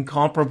the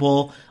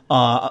incomparable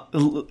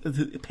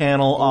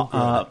panel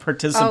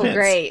participants. Oh,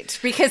 great.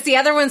 Because the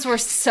other ones were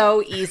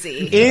so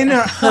easy. In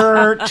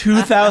her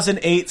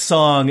 2008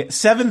 song,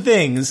 7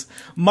 Things,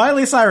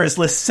 Miley Cyrus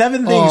lists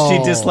 7 things she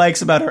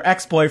dislikes about her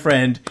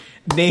ex-boyfriend.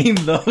 Name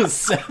those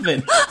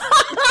 7.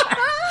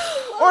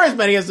 Or as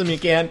many as them you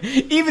can.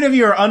 Even if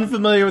you are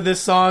unfamiliar with this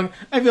song,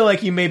 I feel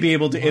like you may be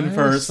able to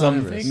infer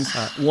some things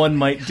one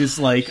might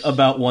dislike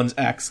about one's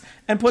ex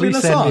and put in Please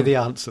a send song. me the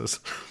answers.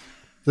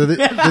 They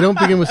don't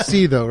begin with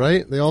C, though,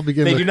 right? They all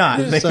begin They with do not.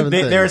 7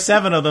 There are things.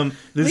 7 of them.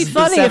 This It'd be is the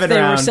funny if 7 they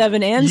were round.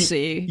 7 and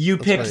C. You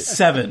picked right.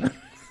 7.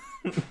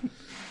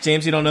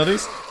 James, you don't know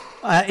these?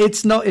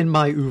 It's not in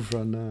my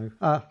oeuvre, no.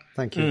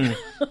 Thank you.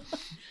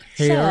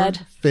 Hair, Sad.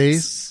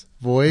 face,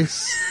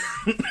 voice,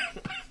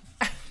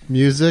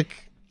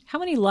 music, How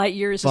many light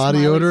years Body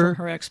is Miley odor?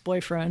 from her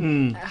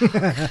ex-boyfriend?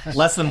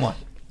 Less than 1.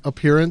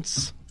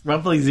 appearance,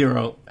 Roughly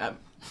 0.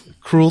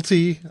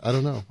 cruelty. I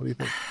don't know. What do you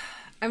think?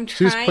 I'm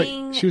She was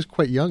trying.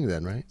 quite young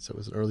then, right? So it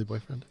was an early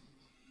boyfriend.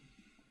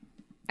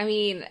 I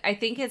mean, I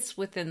think it's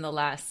within the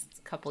last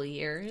couple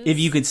years. If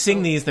you could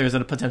sing these, there's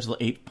a potential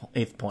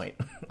 8th point.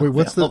 Wait,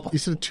 what's the? available. You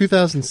said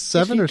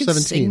 2007 You or could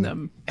 17? sing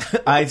them.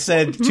 I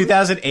said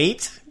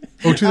 2008,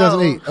 Oh,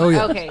 2008. Oh,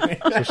 yeah. Okay.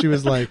 So she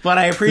was like, but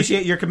I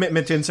appreciate your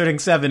commitment to inserting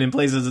 7 in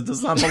places it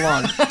does not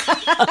belong.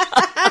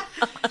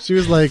 she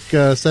was like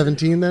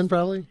 17 then,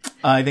 probably.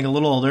 I think a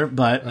little older,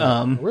 but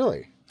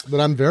Really? But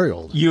I'm very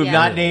old. you have Yeah.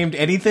 not named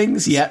any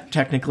things yet,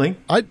 technically.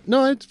 I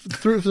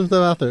threw some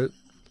stuff out there.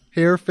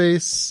 Hair,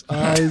 face,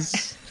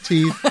 eyes,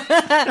 teeth,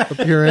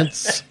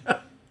 appearance.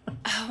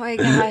 Oh my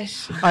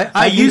gosh.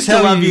 I used to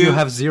tell love you. You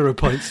have 0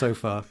 points so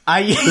far.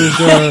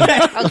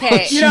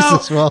 Okay. You know,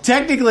 Jesus, well-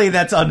 technically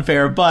that's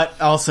unfair, but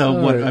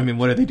also, what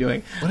are they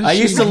doing? I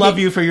used to love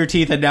you for your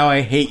teeth, and now I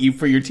hate you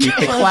for your teeth.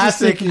 The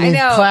classic, I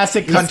know.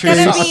 classic country It's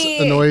gonna song. be-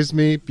 Annoys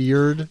me.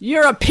 Beard.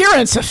 Your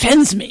appearance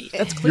offends me.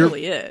 That's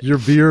clearly it. Your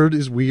beard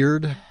is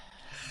weird.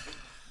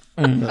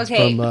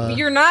 Okay, from,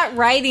 you're not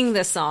writing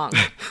the song,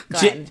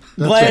 Glenn.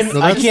 Glenn, right. No,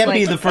 I that's- can't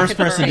be Like- the first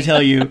person to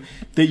tell you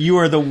that you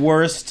are the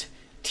worst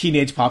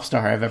teenage pop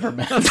star I've ever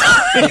met.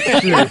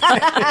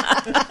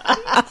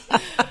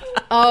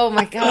 Oh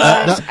my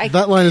gosh.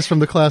 That line is from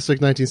the classic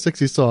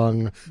 1960s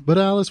song, "But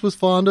Alice was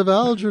fond of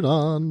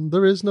Algernon,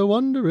 there is no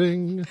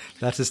wondering."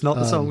 That is not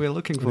the song we're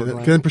looking for.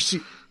 Then, Glenn.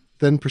 proceeds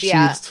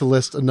Yeah. to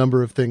list a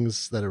number of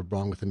things that are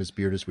wrong with him. His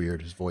beard is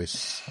weird, his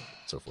voice, and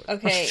so forth. I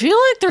Okay. feel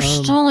like they're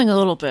stalling a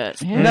little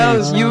bit. Yeah.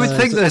 No, you would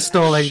think they're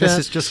stalling. This shit.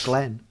 is just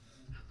Glenn.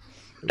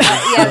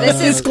 Yeah,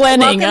 this is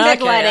Glenning. Welcome to Okay, I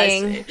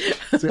Glenning.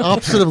 It's the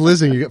opposite of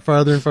lizzing. You get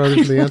farther and farther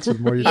from the answer the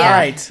more you All Yeah.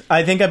 right,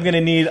 I think I'm going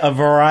to need a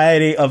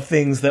variety of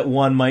things that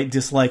one might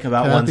dislike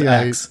about one's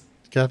ex.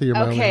 Kathy, you're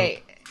my only hope.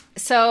 Okay.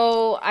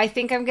 So I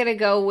think I'm going to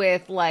go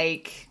with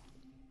like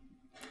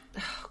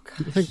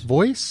I think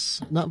voice,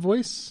 not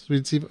voice.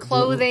 We'd see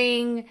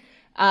clothing,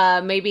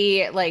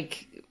 maybe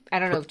like, I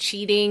don't know,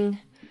 cheating.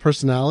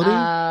 personality.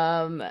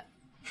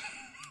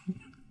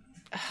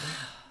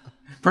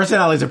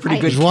 Personality is a pretty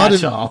good Joie de-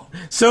 catch-all.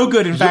 So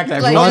good, in fact, I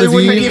Like- really Joie de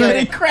wouldn't give vivre.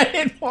 any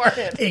credit for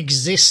it.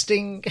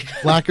 Existing.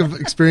 Lack of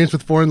experience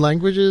with foreign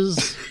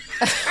languages.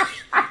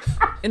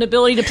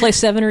 Inability to play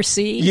 7 or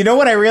C. You know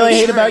what I really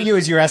hate about you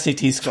is your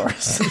SAT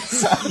scores.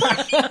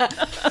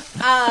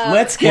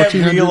 Let's get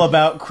 1400 real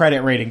about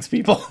credit ratings,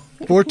 people.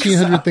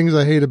 1,400 things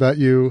I hate about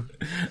you.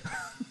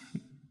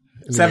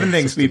 7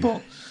 things,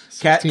 people.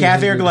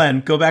 Kathy or Glenn,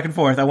 go back and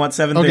forth. I want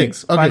 7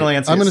 things. Okay. Final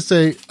answers. I'm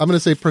gonna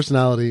say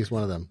personality is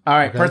one of them. All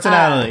right,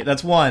 personality.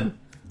 That's 1.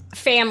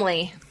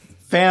 Family.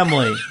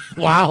 Family.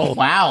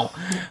 Wow.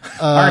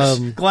 Harsh.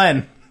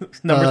 Glenn,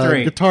 number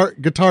 3.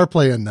 Guitar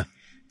playing.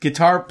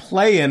 Guitar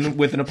playing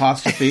with an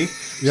apostrophe.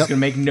 Just gonna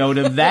make note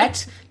of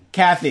that.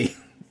 Kathy.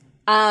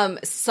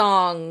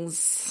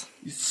 Songs.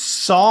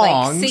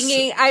 Songs. Like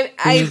singing.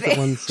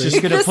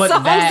 Just gonna put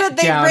that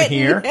down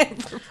here.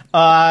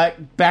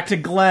 Back to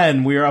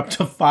Glenn. We are up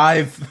to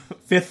 5.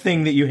 5th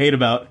thing that you hate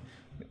about.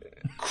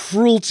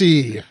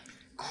 Cruelty.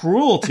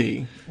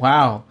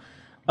 Wow.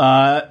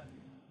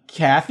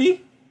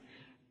 Kathy?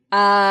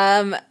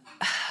 I'm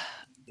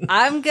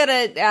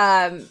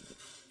gonna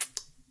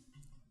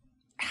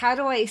how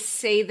do I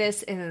say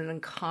this in an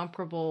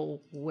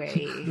incomparable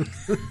way?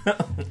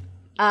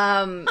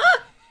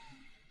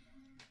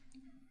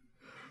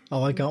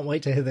 Oh, I can't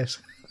wait to hear this.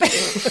 Me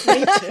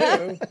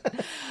too.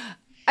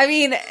 I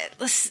mean,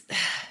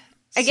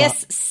 I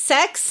guess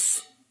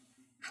sex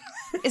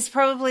is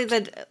probably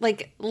in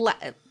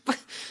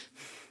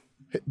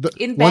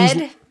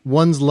bed.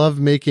 One's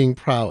love-making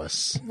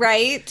prowess.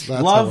 Right?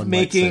 That's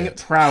Love-making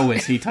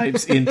prowess, he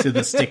types into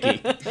the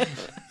sticky.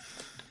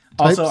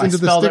 Also, I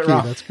spelled it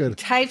wrong. That's good.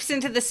 Types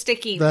into the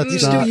sticky.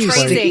 That's not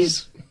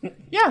phrasing.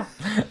 Yeah.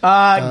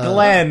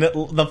 Glenn,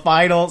 the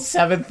final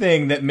 7th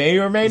thing that may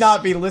or may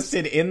not be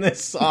listed in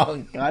this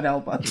song. God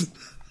help us.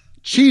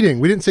 Cheating.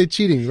 We didn't say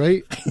cheating,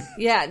 right?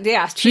 Yeah.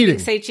 Cheating.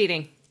 Say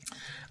cheating.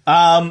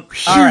 All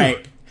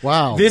right.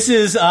 Wow. This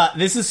is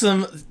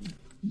some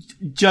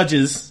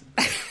judges.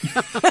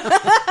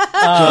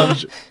 I'm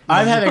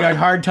having a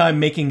hard time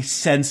making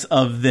sense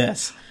of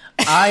this.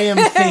 I am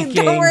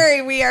thinking. Don't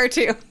worry, we are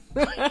too.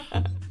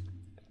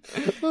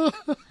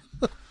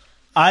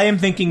 I am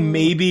thinking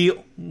maybe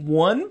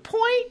 1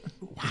 point.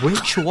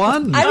 Which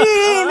one? I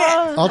mean,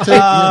 I'll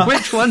take.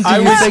 Which one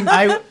do you think?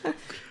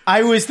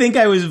 I was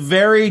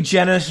very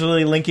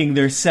generously linking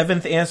their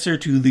 7th answer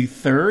to the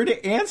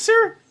 3rd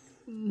answer.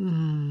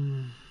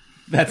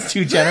 That's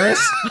too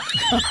generous.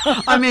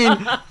 I mean,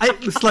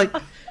 it's like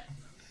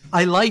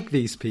I like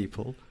these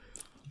people,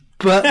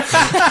 but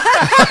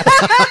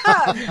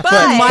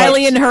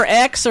Miley and her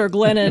ex, or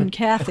Glenn and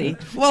Kathy.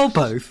 well,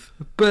 both.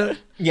 But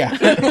Yeah.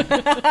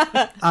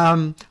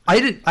 I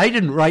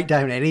didn't write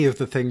down any of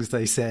the things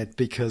they said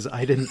because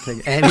I didn't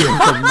think any of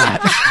them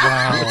matched.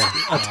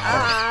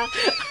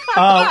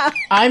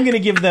 I'm going to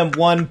give them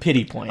 1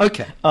 pity point.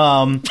 Okay. you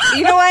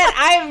know what?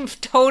 I'm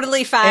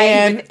totally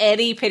fine with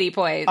any pity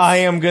points.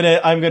 I'm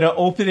gonna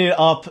open it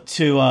up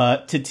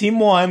to team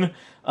 1,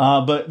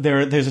 but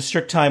there's a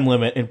strict time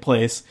limit in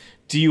place.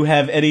 Do you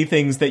have any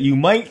things that you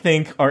might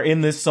think are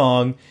in this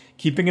song,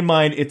 keeping in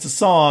mind it's a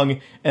song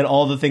and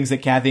all the things that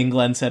Kathy and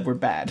Glenn said were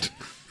bad?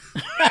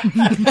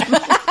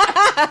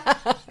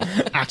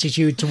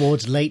 Attitude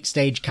towards late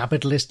stage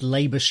capitalist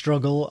labor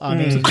struggle. I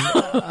mean,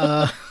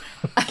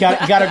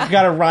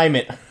 gotta rhyme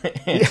it.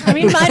 I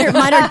mean,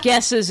 minor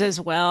guesses as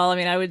well. I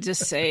mean, I would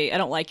just say I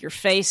don't like your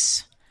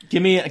face.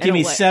 Give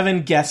me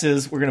 7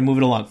 guesses. We're gonna move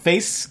it along.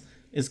 Face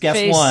is guess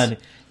Face. 1.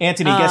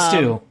 Anthony, guess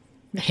 2.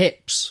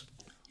 hips.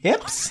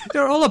 Hips?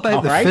 They're all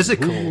about the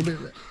physical.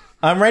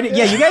 I'm ready.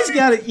 Yeah, you guys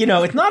got it. You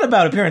know, it's not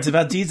about appearance, it's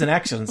about deeds and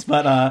actions.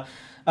 But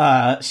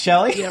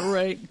Shelly? Yeah,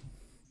 right.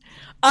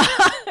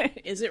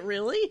 Is it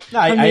really?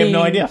 I have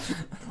no idea.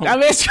 I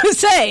was going to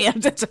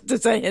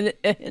say,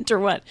 enter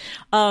what?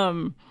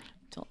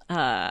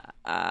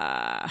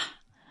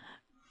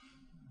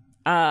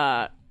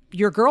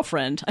 Your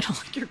girlfriend. I don't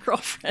like your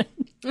girlfriend.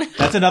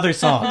 That's another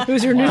song.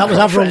 Who's your new That was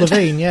Avril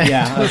Lavigne, yeah.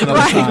 Yeah, that's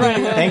another song.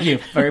 Right. Thank you.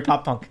 Very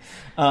pop punk.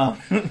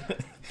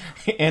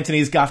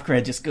 Anthony's goth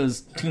cred just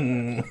goes.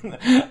 Anthony,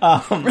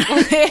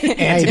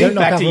 Hey, don't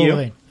knock back to Avril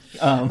you.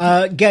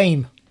 Lavigne.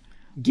 Game.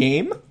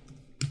 Game.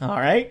 All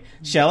right,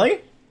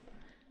 Shelly.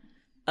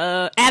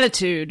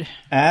 Attitude.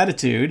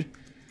 Attitude.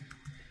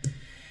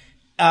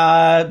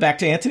 Back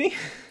to Anthony.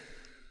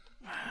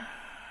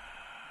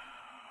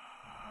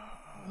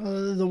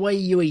 The way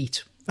you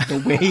eat. The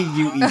way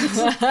you eat.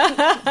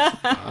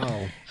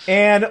 Wow.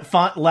 And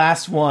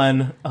last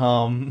one.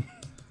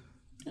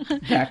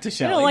 Back to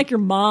Shelly. I don't like your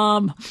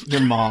mom.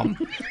 Your mom.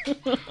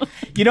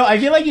 You know, I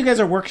feel like you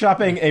guys are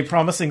workshopping a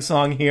promising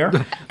song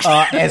here.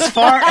 As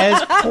far as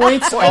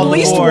points on at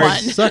least board, one.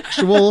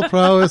 Sexual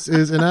prowess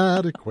is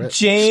inadequate.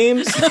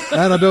 James.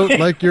 And I don't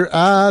like your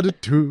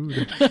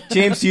attitude.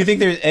 James, do you think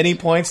there's any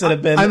points that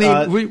have been? I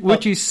mean,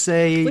 would you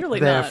say Clearly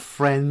they're not.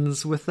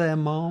 friends with their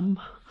mom?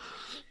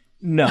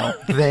 No.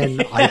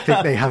 Then I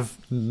think they have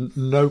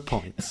no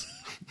points.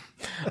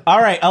 All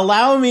right,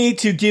 allow me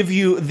to give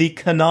you the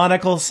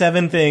canonical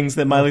 7 things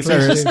that Miley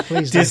Cyrus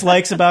please do.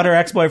 dislikes about her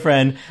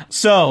ex-boyfriend.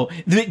 So,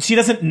 she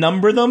doesn't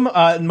number them.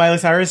 Miley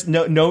Cyrus,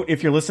 note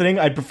if you're listening,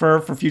 I'd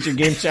prefer for future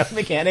game show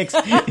mechanics,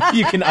 if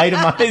you can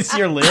itemize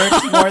your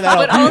lyrics more.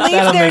 But only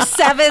if they're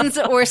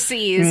 7s or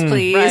C's,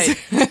 please.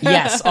 Right.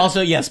 Yes,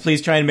 also, yes,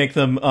 please try and make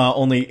them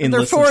only in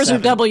They're lists of 4s or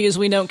 7. W's,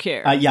 we don't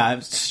care.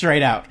 Yeah,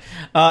 straight out.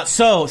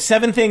 So,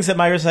 7 things that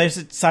Miley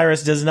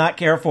Cyrus does not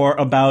care for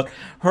about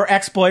her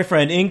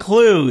ex-boyfriend include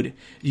include: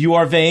 you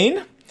are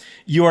vain,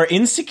 you are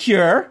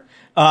insecure,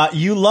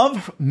 you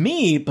love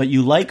me but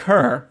you like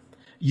her,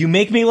 you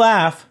make me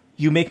laugh,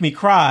 you make me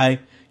cry,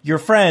 you're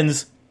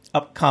friends,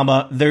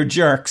 comma, they're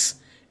jerks,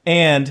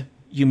 and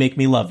you make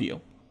me love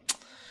you.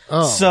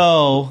 Oh.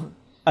 So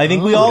I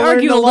think we all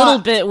argue learned a lot.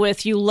 little bit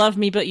with you love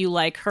me but you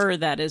like her.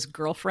 That is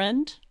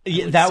girlfriend.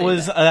 Yeah, that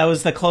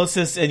was the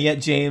closest, and yet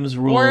James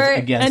ruled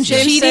against and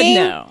James it. said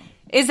no.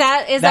 Is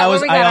that where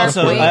we got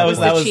our point? That was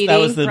the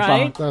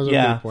right? That was a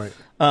good point.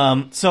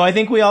 So I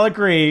think we all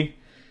agree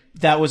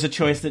that was a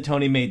choice that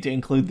Tony made to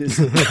include this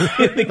in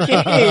the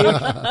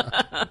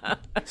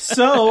game.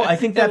 So I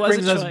think that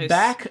brings us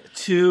back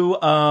to who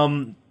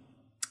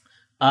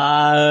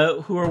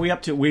are we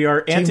up to? We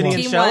are Antony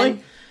and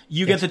Shelly.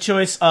 You get the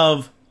choice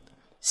of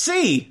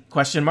C ?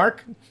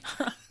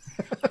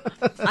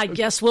 I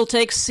guess we'll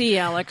take C,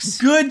 Alex.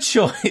 Good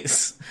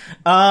choice.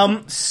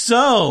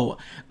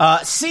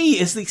 C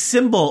is the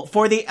symbol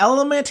for the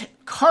element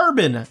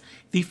carbon,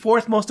 the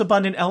fourth most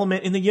abundant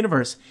element in the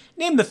universe.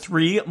 Name the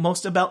 3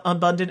 most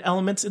abundant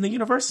elements in the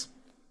universe.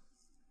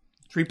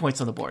 3 points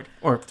on the board,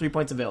 or 3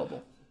 points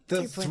available.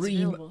 The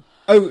 3.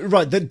 Oh,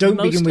 right. That don't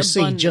Most begin with C.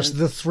 abundant. Just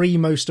the 3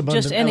 most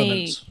abundant Just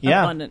any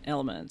elements. abundant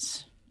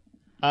elements.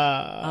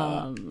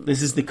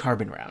 This is the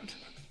carbon round.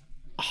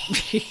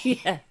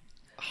 Yeah.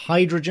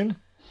 Hydrogen.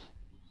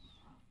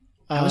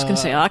 I was going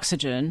to say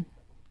oxygen.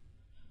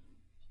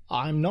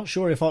 I'm not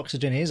sure if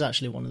oxygen is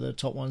actually one of the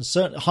top ones.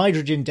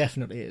 Hydrogen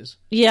definitely is.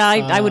 Yeah,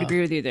 I would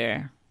agree with you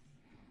there.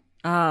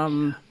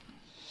 I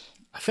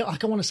feel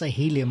like I want to say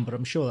helium, but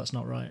I'm sure that's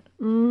not right.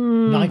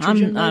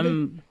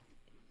 Nitrogen,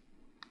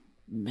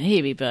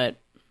 maybe, but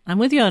I'm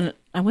with you on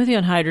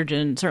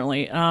hydrogen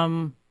certainly.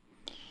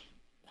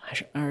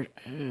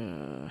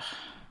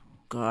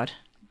 God.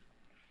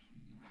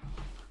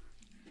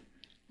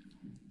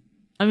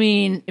 I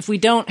mean, if we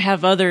don't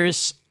have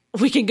others,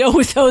 we can go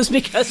with those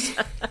because.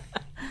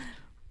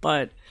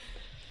 But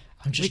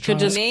I'm just we could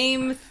just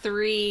name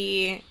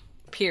 3.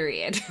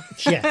 Period.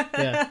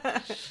 Yeah.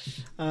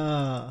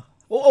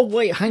 Oh,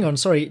 wait, hang on.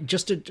 Sorry.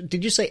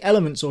 Did you say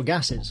elements or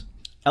gases?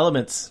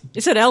 Elements.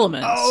 It said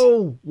elements.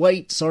 Oh,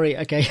 wait. Sorry.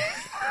 Okay.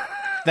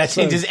 That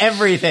changes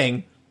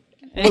everything.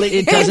 Well,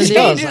 it doesn't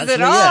changes actually,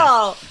 it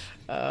all.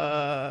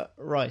 Yeah.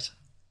 Right.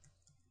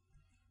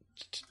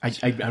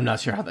 I'm not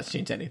sure how that's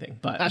changed anything,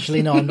 but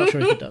Actually, no, I'm not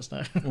sure if it does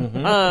now.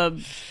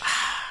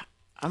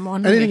 I'm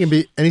wondering.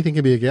 Anything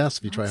can be a gas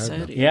if you try hard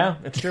enough. yeah,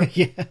 it's true.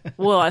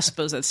 Well, I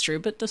suppose that's true,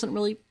 but it doesn't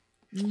really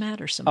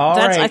matter so much. All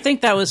right. I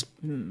think that was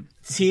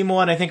Team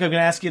 1, I think I'm going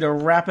to ask you to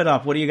wrap it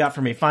up. What do you got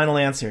for me? Final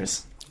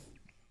answers.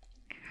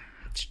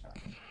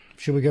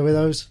 Should we go with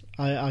those?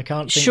 I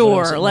can't think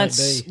sure. what else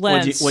it Let's.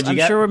 might be. What'd you I'm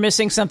get? sure we're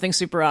missing something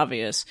super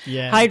obvious.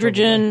 Yeah,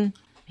 hydrogen,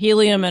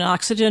 helium, and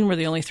oxygen were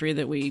the only 3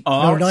 that we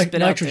No, spit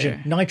out nitrogen.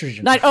 there.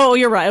 Nitrogen. Oh,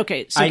 you're right.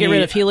 Okay, so get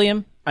rid of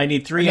helium. I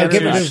need 3 No, answers.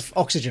 get rid of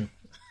oxygen.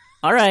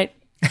 All right.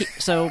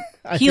 So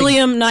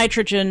helium,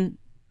 nitrogen,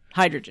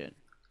 hydrogen.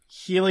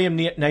 Helium,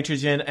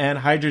 nitrogen, and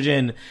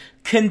hydrogen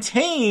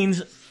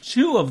contains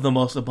 2 of the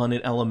most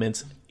abundant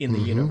elements in the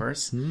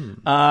universe.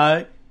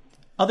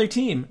 Other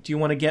team, do you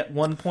want to get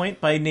 1 point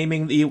by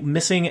naming the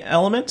missing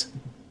element?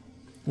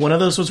 One of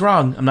those was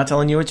wrong. I'm not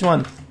telling you which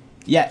one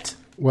yet.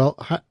 Well,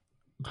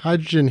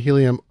 hydrogen and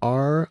helium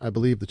are, I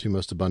believe, the 2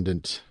 most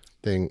abundant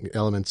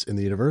elements in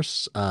the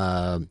universe.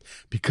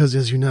 Because,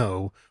 as you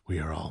know, we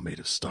are all made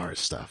of star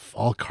stuff.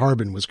 All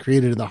carbon was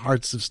created in the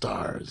hearts of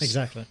stars.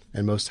 Exactly.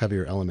 And most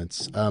heavier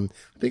elements. I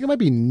think it might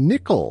be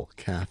nickel,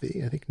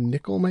 Kathy. I think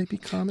nickel might be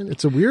common.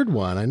 It's a weird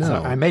one, I know. So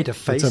I made a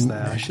face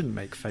there. I shouldn't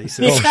make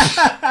faces.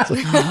 It's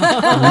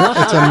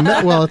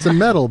a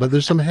metal, but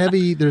there's some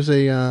heavy, what is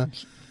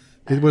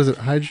it,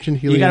 hydrogen,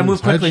 helium? You got to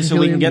move quickly so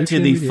we can get to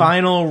the helium.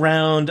 final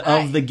round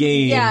of the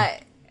game.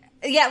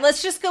 Yeah,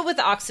 let's just go with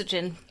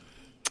oxygen.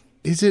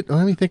 Is it?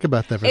 Let me think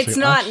about that for a second. It's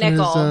not Oxygen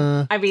nickel. It's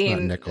not nickel.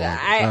 nickel.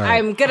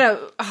 I'm gonna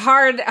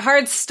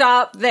hard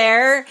stop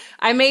there.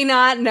 I may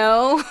not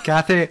know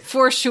Kathy,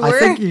 for sure. I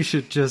think you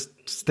should just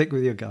stick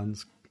with your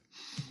guns.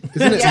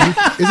 Isn't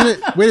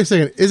it? Wait a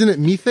second. Isn't it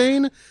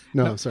methane?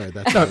 No, sorry.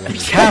 That's not what it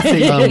is. Kathy,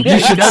 you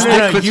should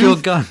stick with your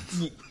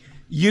guns.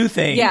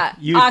 Euthane. Yeah,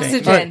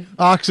 Euthane.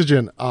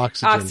 oxygen.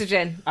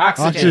 Oxygen.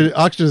 Oxygen.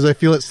 Oxygen as I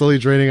feel it slowly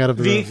draining out of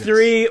the The room.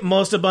 3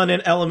 most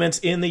abundant elements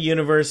in the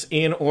universe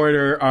in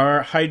order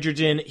are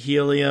hydrogen,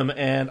 helium,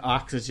 and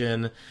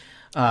oxygen.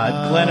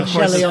 Glenn, of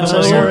course, Shelley, is I'm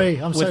so familiar sorry.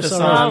 I'm with so the sorry.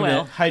 song Oh,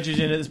 well. that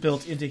hydrogen is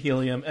built into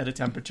helium at a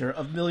temperature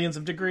of millions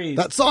of degrees.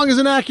 That song is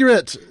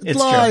inaccurate. It's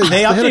lies. true.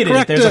 They had to updated it.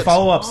 correct There's a it.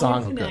 follow-up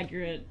song.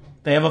 Inaccurate.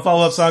 They have a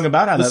follow-up song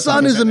about how The that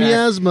sun song is a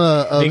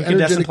miasma of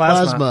incandescent energetic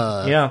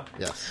plasma. Yeah.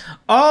 Yes.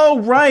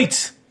 All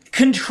right.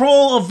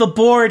 Control of the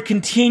board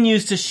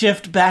continues to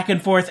shift back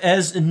and forth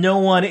as no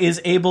one is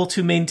able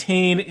to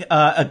maintain.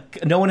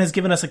 No one has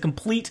given us a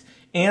complete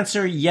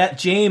answer yet.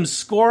 James,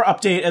 score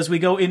update as we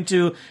go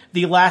into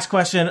the last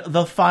question,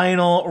 the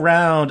final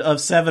round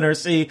of 7 or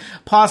C,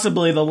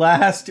 possibly the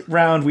last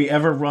round we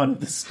ever run of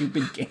this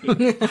stupid game.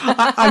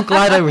 I'm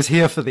glad I was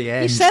here for the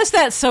end. He says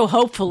that so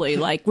hopefully,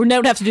 like we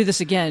never have to do this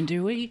again,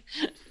 do we?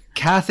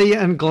 Kathy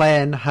and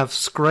Glenn have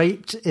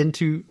scraped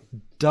into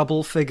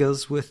double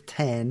figures with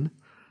 10,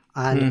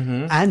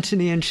 and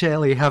Antony and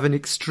Shelley have an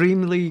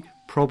extremely,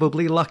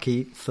 probably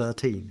lucky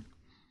 13.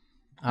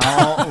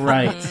 All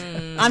right.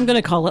 I'm going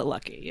to call it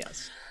lucky,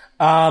 yes.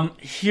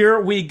 Here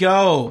we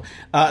go.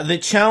 The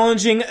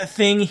challenging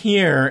thing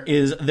here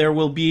is there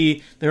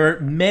are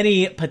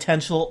many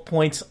potential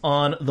points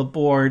on the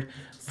board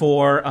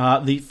for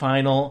the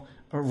final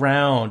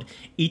round.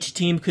 Each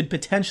team could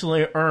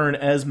potentially earn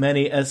as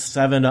many as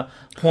 7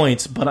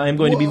 points, but I'm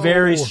going to be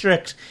very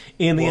strict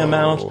in the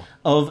amount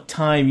of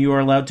time you are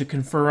allowed to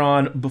confer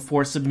on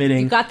before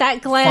submitting You got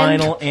that, Glenn?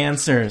 final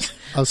answers.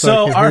 I'm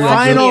So sorry, our there's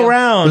final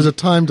round There's a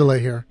time delay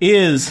here.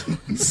 is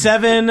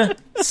 7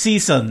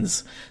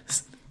 seasons.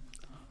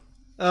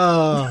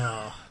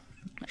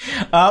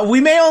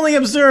 We may only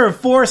observe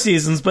 4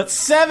 seasons, but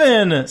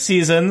 7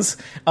 seasons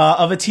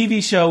of a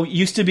TV show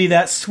used to be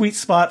that sweet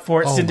spot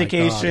for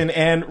syndication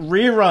and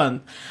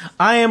rerun.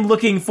 I am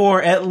looking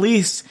for at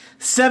least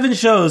 7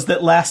 shows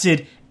that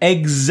lasted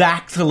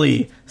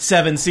exactly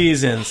 7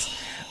 seasons.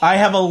 I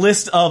have a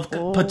list of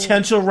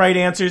potential right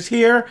answers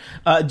here.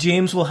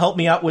 James will help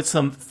me out with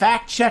some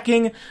fact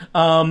checking.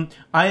 I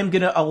am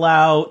going to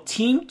allow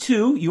Team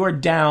 2, you are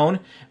down.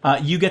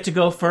 You get to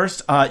go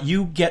first.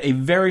 You get a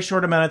very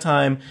short amount of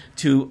time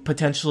to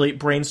potentially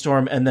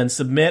brainstorm and then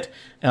submit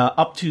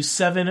up to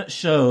 7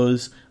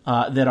 shows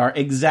that are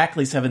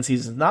exactly 7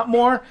 seasons. Not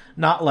more,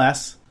 not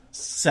less.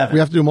 7. We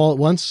have to do them all at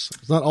once.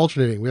 It's not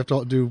alternating. We have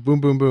to do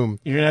boom, boom, boom.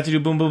 You're going to have to do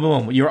boom, boom,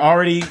 boom. You're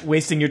already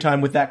wasting your time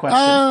with that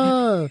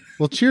question.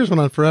 Well, Cheers went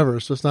on forever,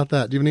 so it's not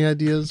that. Do you have any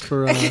ideas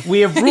for...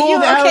 We have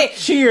ruled out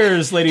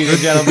Cheers, ladies and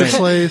gentlemen.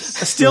 Place,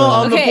 Still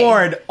on the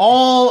board,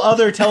 all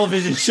other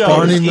television shows.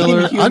 Barney in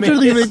Miller. human I'm trying to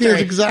think of anything history.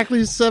 that's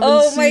exactly 7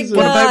 Oh my seasons.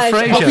 What about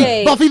god. Frasier?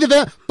 Okay.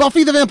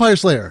 Buffy the Vampire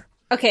Slayer.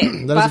 Okay. That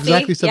is Buffy.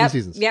 exactly 7 Yep,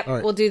 seasons. Yep. All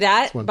right. We'll do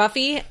that.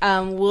 Buffy.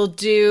 We'll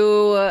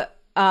do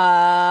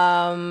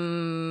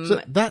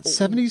So that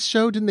 70s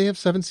show, didn't they have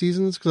 7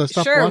 seasons? Because I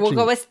stopped sure, watching. we'll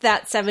go with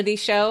that 70s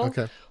show.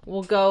 Okay.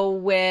 We'll go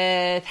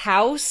with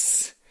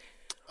House.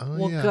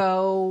 We'll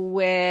go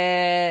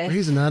with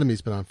Grey's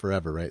Anatomy's been on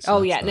forever, right?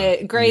 So yeah,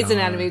 no, Grey's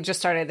Anatomy just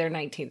started their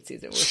 19th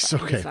season. We're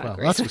fine. Okay, It's not well,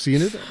 Grey's that's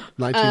seeing it.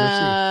 19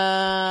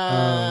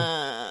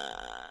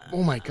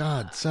 oh my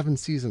god, 7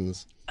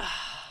 seasons.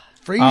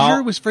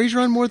 Frasier? Was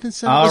Frasier on more than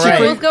 7? All Was it right.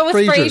 We'll go with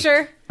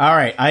Frasier. All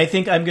right, I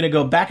think I'm going to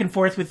go back and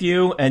forth with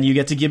you, and you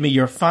get to give me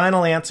your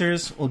final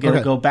answers. We'll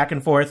go back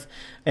and forth.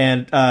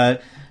 And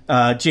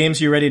James,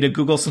 you ready to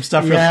Google some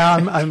stuff? Yeah,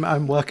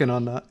 I'm working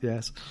on that,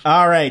 yes.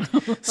 All right,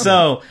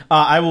 so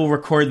I will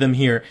record them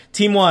here.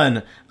 Team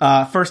 1,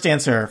 first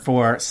answer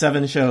for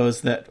 7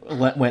 shows that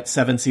went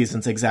 7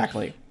 seasons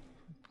exactly.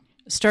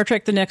 Star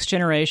Trek The Next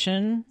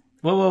Generation.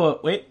 Whoa,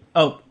 wait.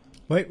 Oh,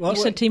 Wait, what?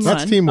 You said Team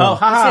That's 1. Team 1. oh,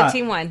 haha. said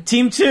Team 1.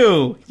 Team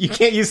 2, you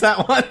can't use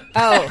that one.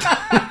 Oh,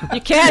 You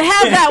can't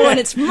have that one.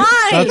 It's mine.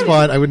 That's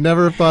fine. I would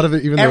never have thought of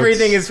it, even though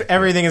Everything it's...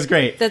 is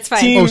great. That's fine.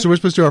 Team, So we're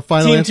supposed to do our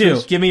final Team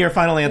answers? 2, give me your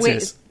final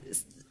answers.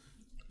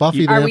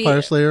 Buffy the Are we-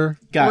 Vampire Slayer?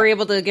 Got we're it.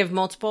 able to give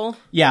multiple.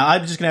 Yeah,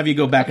 I'm just gonna have you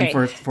go back and Okay.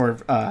 forth for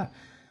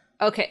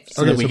Okay.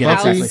 so that we get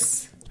Buffy,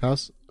 exactly.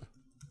 House,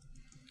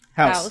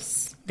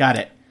 House. Got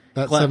it.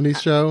 that Glenn. 70s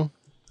show.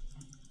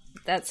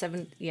 That's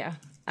 7. Yeah.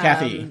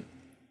 Kathy,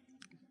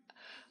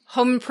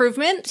 Home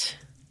Improvement.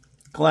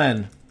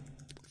 Glenn,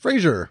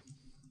 Frasier.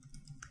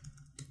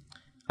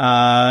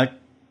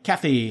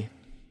 Kathy,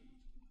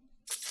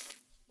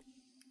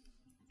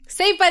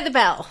 Saved by the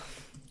Bell.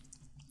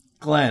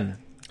 Glenn,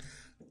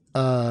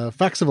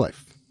 Facts of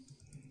Life.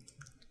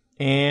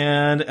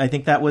 and I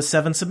think that was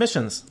 7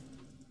 submissions.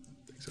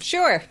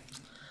 Sure.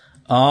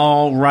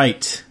 All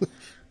right.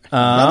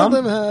 None of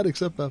them had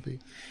except Buffy.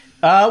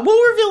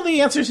 We'll reveal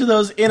the answers to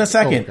those in a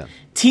second. Oh, okay.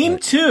 Team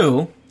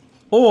 2,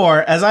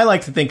 or as I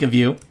like to think of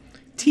you,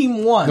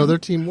 Team 1. No, they're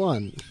Team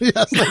 1.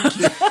 Yes, thank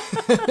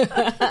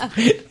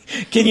you.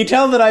 Can you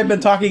tell that I've been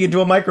talking into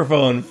a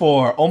microphone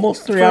for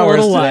almost 3 a hours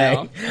little today?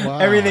 while. Wow.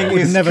 Everything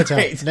is Never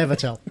great. tell. Never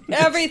tell.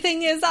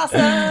 Everything is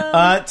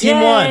awesome. Team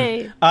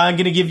Yay. 1, I'm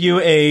going to give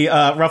you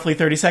a roughly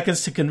 30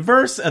 seconds to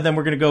converse, and then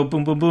we're going to go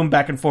boom, boom, boom,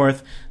 back and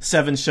forth,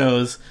 7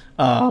 shows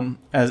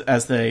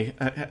as they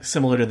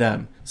similar to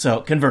them.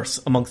 So converse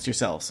amongst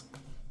yourselves.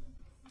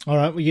 All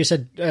right. Well, you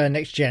said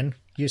next gen.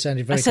 You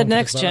sounded very. I said confident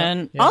Next about Gen.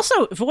 that. Yeah.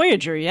 Also,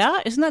 Voyager, yeah?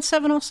 Isn't that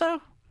 7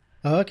 also?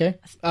 Oh, okay.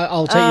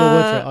 I'll take your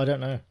word for it. I don't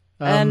know.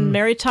 And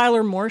Mary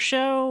Tyler Moore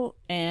Show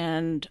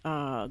and,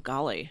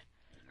 golly.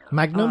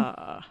 Magnum.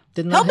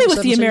 Didn't that Help me hit with 7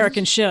 the seasons?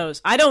 American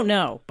shows. I don't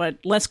know, but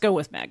let's go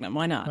with Magnum.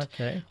 Why not?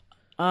 Okay.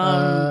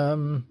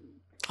 Also,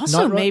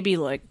 Knight Ri- maybe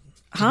like,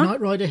 Did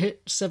Knight Rider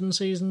hit 7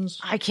 seasons?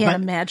 I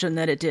can't imagine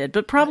that it did,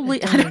 but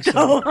probably, I don't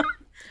know.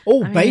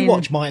 Oh,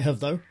 Baywatch might have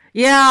though.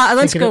 Yeah,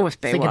 let's Thinking go of-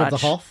 with Baywatch. Thinking of the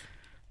Hoff.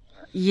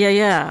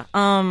 Yeah.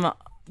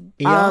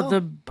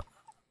 ER?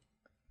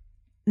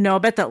 No, I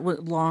bet that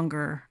went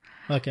longer.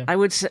 Okay. I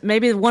would say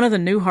maybe one of the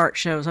Newhart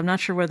shows. I'm not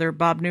sure whether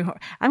Bob Newhart.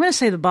 I'm going to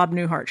say the Bob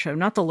Newhart show,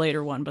 not the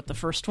later one, but the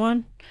first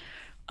one.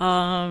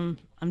 I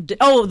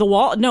The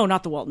Walt. No,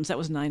 not the Waltons. That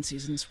was 9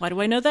 seasons. Why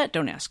do I know that?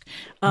 Don't ask.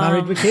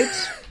 Married with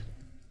Kids?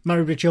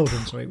 Married with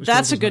Children, sorry.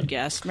 That's a good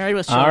guess. Married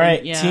with Children. All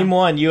right, yeah. Team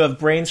 1, you have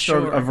brainstormed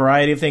Sure. a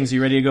variety of things. Are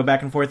you ready to go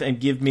back and forth and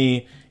give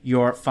me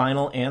your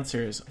final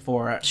answers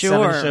for 7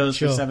 Sure. shows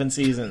for 7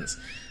 seasons?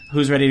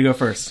 Who's ready to go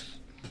first?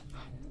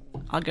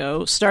 I'll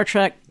go Star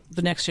Trek: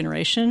 The Next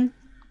Generation.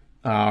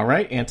 All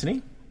right,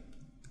 Anthony.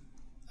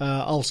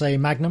 I'll say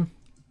Magnum.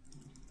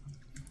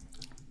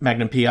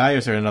 Magnum PI, or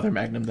is there another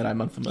Magnum that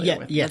I'm unfamiliar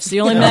with? Yes. That's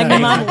the only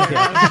Magnum I'm aware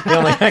of. The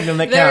only Magnum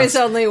that There counts.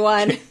 is only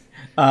one.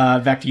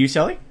 Back to you,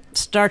 Shelly.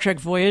 Star Trek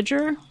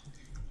Voyager.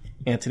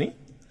 Anthony.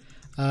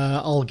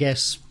 I'll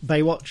guess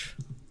Baywatch.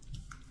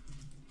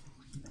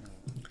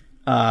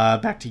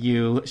 Back to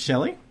you,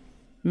 Shelly.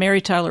 Mary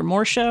Tyler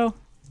Moore Show.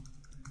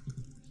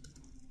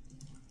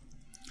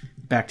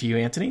 Back to you,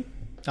 Anthony.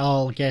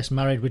 I'll guess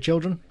Married with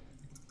Children.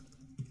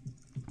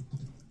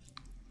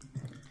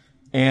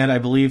 And I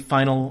believe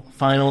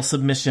final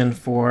submission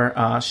for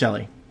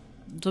Shelly.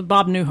 The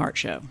Bob Newhart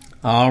Show.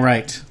 All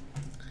right.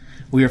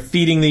 We are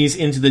feeding these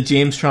into the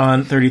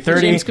Jamestron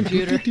 3030. James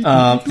Computer.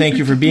 Thank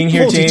you for being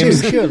here, 42,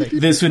 James. surely.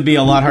 This would be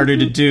a lot harder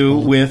to do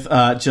with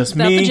just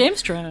Without me. the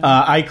Jamestron.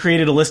 I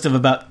created a list of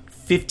about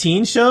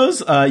 15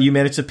 shows. You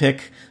managed to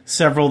pick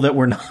several that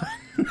were not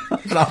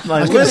on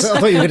my I list. thought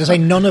you were going to say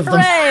none of them.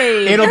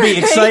 Hooray! It'll be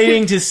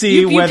exciting to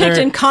see You whether picked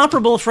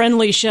incomparable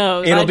friendly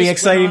shows. it'll I be just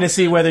exciting went to on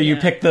see whether you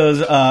yeah. picked those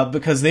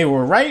because they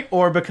were right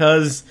or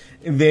because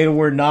they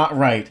were not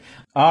right.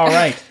 All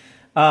right.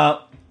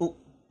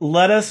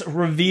 Let us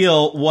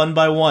reveal one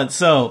by one.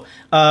 So,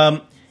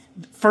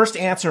 first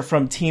answer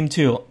from Team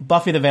 2,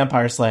 Buffy the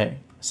Vampire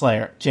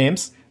Slayer.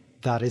 James?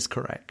 That is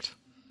correct.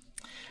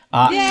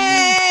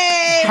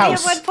 Yay!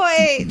 House. We have 1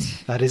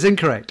 point. That is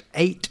incorrect.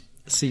 8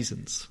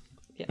 seasons.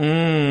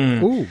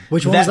 Ooh.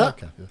 Which one was That-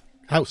 that?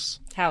 House.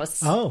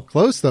 House. Oh.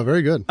 Close, though.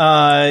 Very good.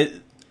 That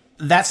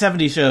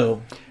 70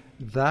 show.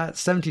 That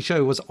 70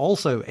 show was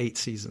also 8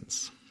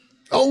 seasons.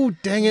 Oh,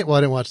 dang it. Well, I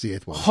didn't watch the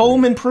 8th one.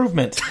 Home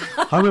Improvement.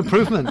 Home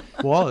Improvement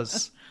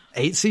was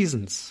 8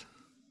 seasons.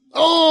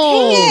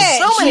 Oh!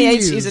 So many Jeez.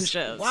 8-season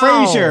shows.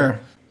 Frasier.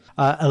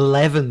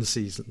 11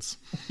 seasons.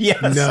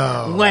 Yes.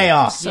 No. Way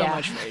off. So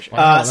much Frasier.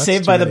 that's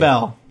Saved too by the many.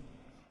 Bell.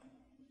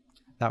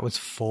 That was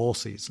 4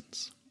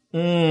 seasons.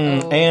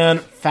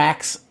 And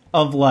Facts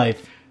of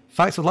Life.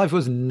 Facts of Life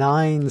was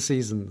 9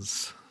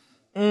 seasons.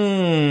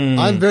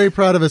 I'm very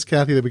proud of us,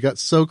 Kathy, that we got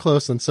so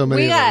close on so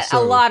many We of got those. a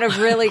So- lot of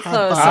really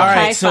close. All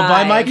right, so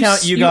by my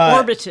count, you got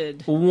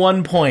orbited.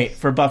 1 point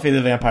for Buffy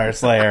the Vampire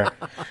Slayer.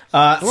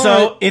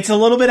 So it's a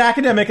little bit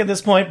academic at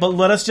this point, but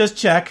let us just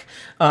check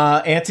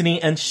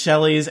Anthony and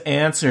Shelley's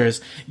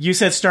answers. You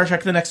said Star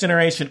Trek The Next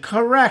Generation.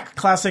 Correct.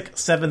 Classic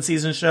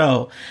 7-season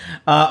show.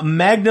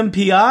 Magnum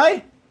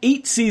PI,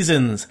 8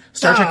 seasons.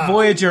 Star Trek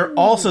Voyager,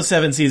 also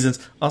 7 seasons.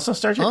 Also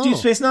Star Trek Deep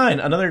Space Nine,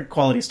 another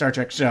quality Star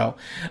Trek show.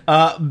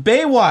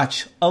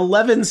 Baywatch,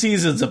 11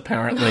 seasons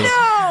apparently.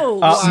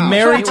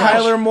 Mary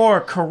Tyler Moore,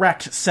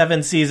 correct,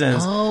 7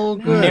 seasons. Oh,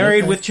 good.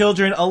 Married with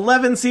Children,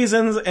 11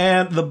 seasons,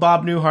 and The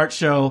Bob Newhart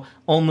Show,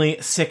 only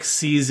 6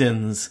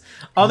 seasons.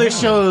 Other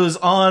shows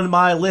on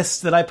my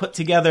list that I put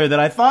together that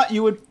I thought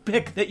you would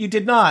pick that you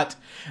did not.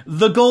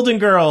 The Golden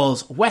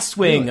Girls, West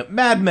Wing,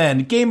 Mad Men,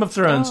 Game of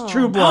Thrones,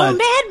 True Blood, Mad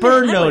Men.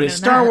 Burn I Notice, would've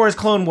Star known that. Wars,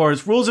 Clone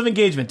Wars, Rules of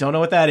Engagement, don't know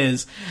what that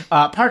is.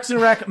 Parks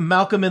and Rec,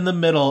 Malcolm in the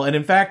Middle. And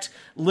in fact,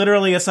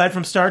 literally aside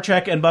from Star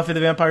Trek and Buffy the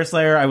Vampire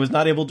Slayer, I was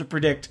not able to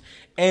predict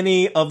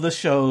any of the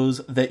shows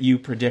that you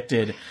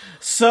predicted.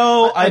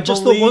 So I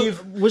just believe...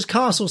 thought, was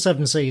Castle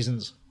 7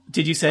 seasons?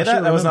 Did you say should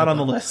that? That was not on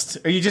remember the list.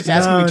 Are you just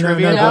asking me No,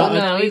 trivia no, now? but-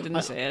 No, he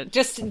didn't say it.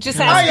 Just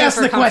I asking asked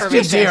for the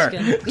questions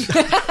confirmation. here.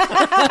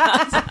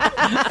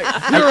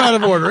 You're out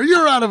of order.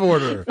 You're out of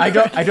order. I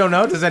don't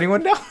know. Does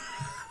anyone know?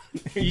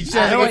 Are you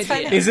sure? No, it's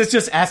fine. Is this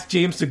just ask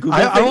James to Google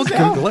I will things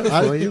now? Google it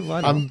for you. Why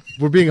not?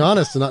 We're being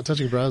honest and not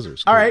touching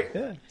browsers. All right.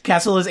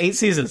 Castle is 8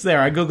 seasons. There,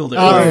 I Googled it.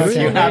 Oh, Are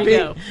okay. you happy?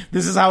 There you go.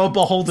 This is how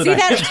beholden See I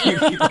that- am to you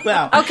people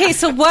now. Okay,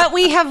 so what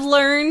we have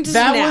learned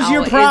That now was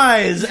your is-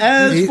 prize.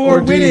 As A for or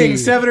D. winning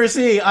 7 or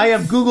C, I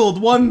have Googled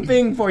one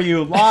thing for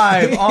you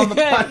live on the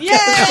podcast.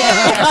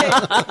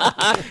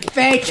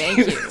 Thank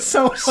you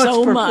so much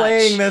so for much.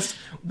 playing this.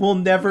 We'll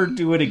never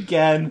do it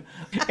again.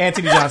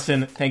 Anthony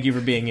Johnston, thank you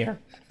for being here.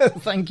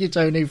 Thank you,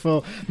 Tony,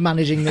 for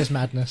managing this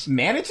madness.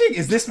 Managing?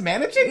 Is this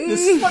managing? This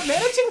is what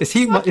managing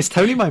Is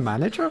Tony my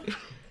manager?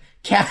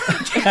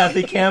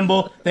 Kathy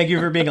Campbell, thank you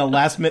for being a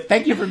last minute.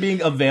 Thank you for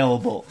being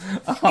available.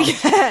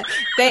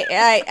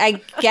 I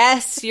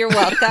guess you're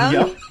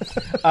welcome.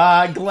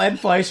 Yep. Glenn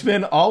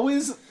Fleishman,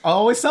 always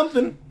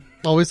something.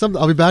 Always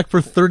something. I'll be back for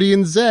 30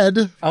 and Z.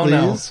 Oh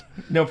please.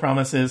 no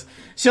promises.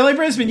 Shelly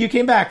Brisbin, you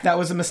came back. That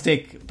was a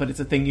mistake, but it's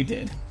a thing you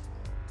did.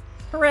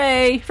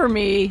 Hooray for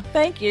me.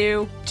 Thank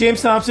you.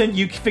 James Thomson,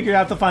 you figured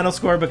out the final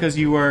score because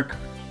you were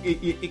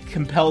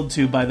compelled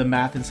to by the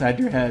math inside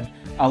your head.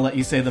 I'll let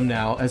you say them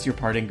now as your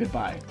parting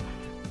goodbye.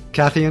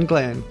 Kathy and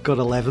Glenn got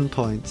 11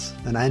 points,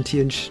 and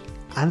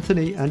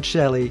Anthony and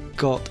Shelley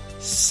got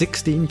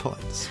 16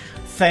 points.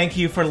 thank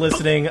you for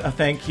listening.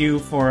 Thank you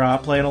for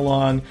playing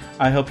along.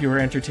 I hope you were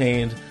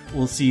entertained.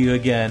 We'll see you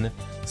again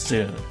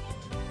soon.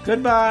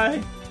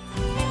 Goodbye.